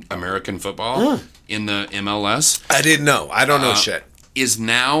in American football in the MLS. I didn't know. I don't know shit. Is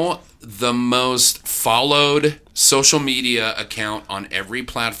now the most followed social media account on every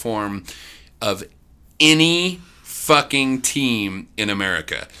platform of any fucking team in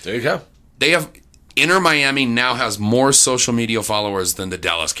America. There you go. Inter Miami now has more social media followers than the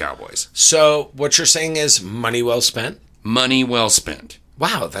Dallas Cowboys. So what you're saying is money well spent? Money well spent.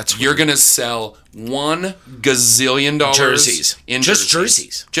 Wow, that's You're going to sell $1 gazillion jerseys. In just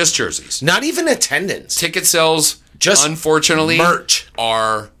jerseys. Just jerseys. Not even attendance. Ticket sales, just unfortunately, merch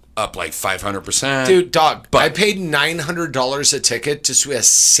are up like 500%. Dude, dog, I paid $900 a ticket to see a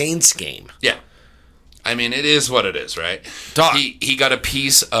Saints game. Yeah. I mean, it is what it is, right? Dog. He got a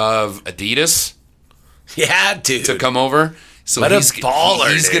piece of Adidas. Yeah, dude. To come over. So what he's a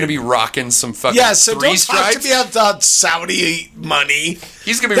baller, He's going to be rocking some fucking so three don't stripes. talk to me about Saudi money.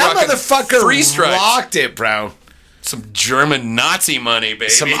 He's going to be that rocking motherfucker three stripes. rocked it, bro. Some German Nazi money, baby.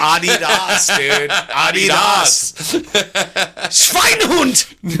 Some Adidas, dude. Adidas.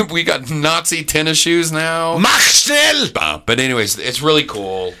 Schweinhund. We got Nazi tennis shoes now. Mach schnell. But anyways, it's really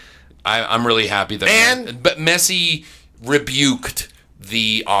cool. I'm really happy that. But Messi rebuked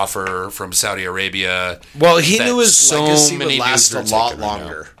the offer from Saudi Arabia. Well, he knew his legacy would last a lot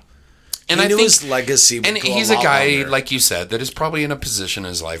longer. And I think his legacy would and go he's a a lot guy, longer. like you said, that is probably in a position in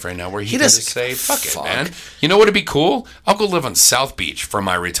his life right now where he doesn't doesn't say, fuck fuck. it, man. You know what would be cool? I'll go live on South Beach for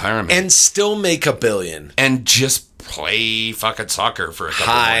my retirement. And still make $1 billion. And just play fucking soccer for a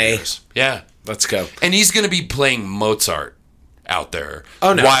couple more years. Yeah. Let's go. And he's going to be playing Mozart out there.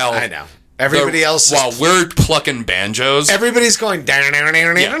 Oh, no. While I know. Everybody else while we're plucking banjos. Everybody's going.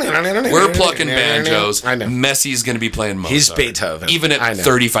 We're plucking banjos. I know. Messi's going to be playing Mozart. He's Beethoven. Even at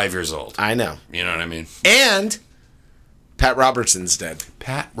 35 years old. I know. You know what I mean? And Pat Robertson's dead.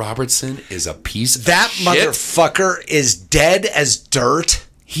 Pat Robertson is a piece of that shit. motherfucker is dead as dirt.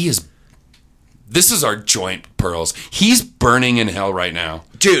 He is. This is our joint pearls. He's burning in hell right now.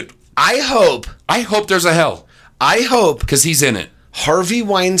 Dude, I hope there's a hell. I hope. Because he's in it. Harvey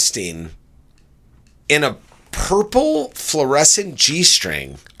Weinstein in a purple fluorescent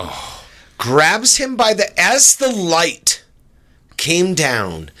G-string grabs him by as the light came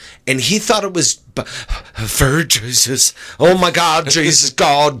down and he thought it was for Jesus. Oh my God, Jesus,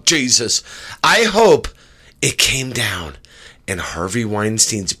 God, Jesus. I hope it came down and Harvey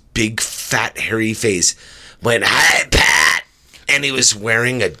Weinstein's big fat hairy face went, "Hi, Pat." And he was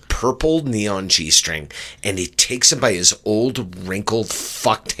wearing a purple neon G-string and he takes him by his old wrinkled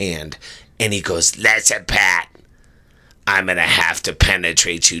fucked hand and he goes, "Listen, Pat, I'm going to have to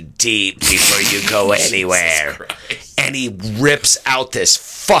penetrate you deep before you go anywhere." And he rips out this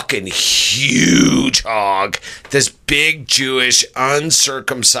fucking huge hog, this big Jewish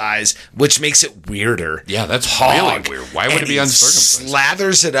uncircumcised, which makes it weirder. Yeah, that's hog. really weird. Why would it be uncircumcised?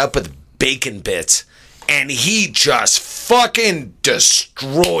 Slathers it up with bacon bits. And he just fucking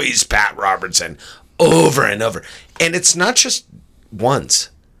destroys Pat Robertson over and over. And it's not just once.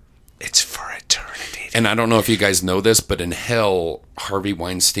 It's for eternity. And I don't know if you guys know this, but in hell, Harvey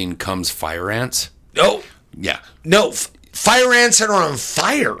Weinstein comes fire ants. No. Yeah. No. Fire ants that are on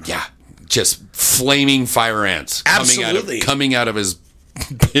fire. Yeah. Just flaming fire ants. Absolutely. Coming out of his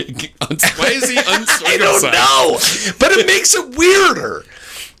big... Why is he uncircumcised? I don't know. But it makes it weirder.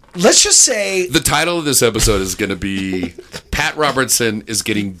 Let's just say... The title of this episode is going to be Pat Robertson is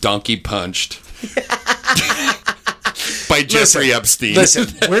getting donkey punched by Jeffrey Epstein. Listen,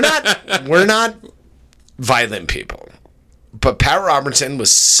 we're not violent people. But Pat Robertson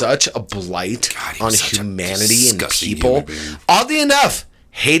was such a blight on humanity and people. Oddly enough,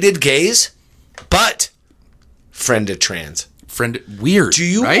 hated gays, but friended trans. Weird. Do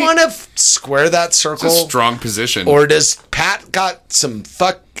you right? want to square that circle? It's a strong position. Or does Pat got some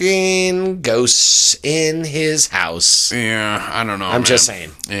fucking ghosts in his house? Yeah, I don't know. I'm just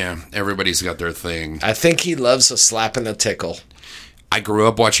saying. Yeah, everybody's got their thing. I think he loves a slap and a tickle. I grew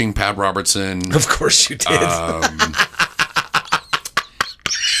up watching Pat Robertson. Of course you did.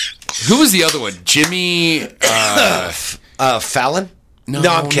 Who was the other one? Jimmy Fallon? No,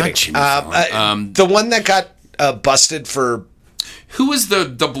 I'm kidding. not Jimmy Fallon. The one that got busted for... Who was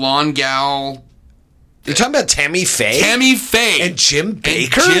the blonde gal? You're talking about Tammy Faye? Tammy Faye. And Jim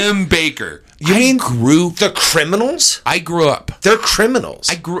Baker? Jim Baker. You mean the criminals? I grew up. They're criminals.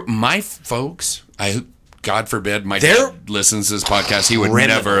 My folks, God forbid my dad listens to this podcast. He would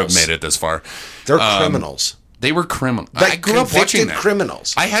never have made it this far. They're criminals. They were criminals. Like I grew up watching that.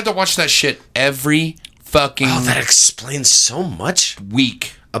 Criminals. I had to watch that shit every fucking that explains so much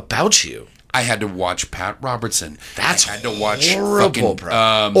week about you. I had to watch Pat Robertson. That's I had to watch horrible, fucking,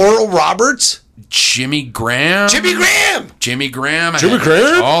 bro. Oral Roberts? Jimmy Graham.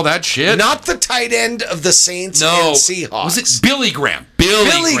 All that shit. Not the tight end of the Saints and Seahawks. Was it Billy Graham?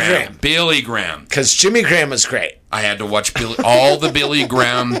 Billy Graham. Because Jimmy Graham was great. I had to watch all the Billy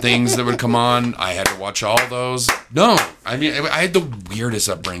Graham things that would come on. I had to watch all those. No, I mean, I had the weirdest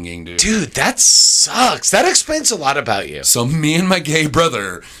upbringing, dude. Dude, that sucks. That explains a lot about you. So me and my gay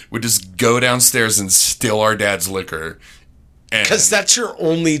brother would just go downstairs and steal our dad's liquor. Because that's your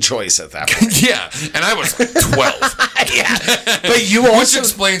only choice at that point. Yeah, and I was 12. Yeah, but you also... Which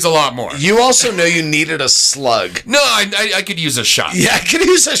explains a lot more. You also know you needed a slug. No, I could use a shot. Yeah, I could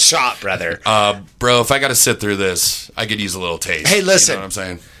use a shot, brother. Bro, if I got to sit through this, I could use a little taste. Hey, listen. You know what I'm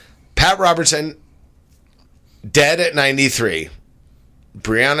saying? Pat Robertson, dead at 93.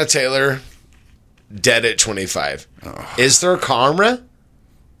 Breonna Taylor, dead at 25. Oh. Is there karma?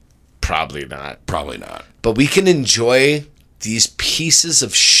 Probably not. Probably not. But we can enjoy these pieces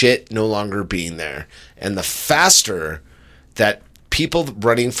of shit no longer being there. And the faster that people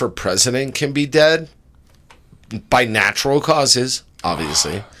running for president can be dead, by natural causes,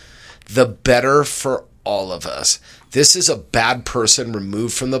 obviously, the better for all of us. This is a bad person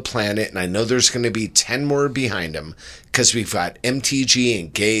removed from the planet, and I know there's going to be 10 more behind him, because we've got MTG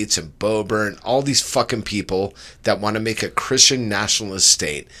and Gates and Bober and all these fucking people that want to make a Christian nationalist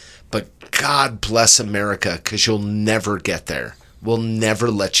state. But God bless America, because you'll never get there. We'll never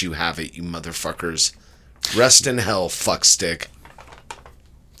let you have it, you motherfuckers. Rest in hell, fuckstick.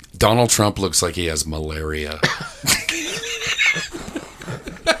 Donald Trump looks like he has malaria.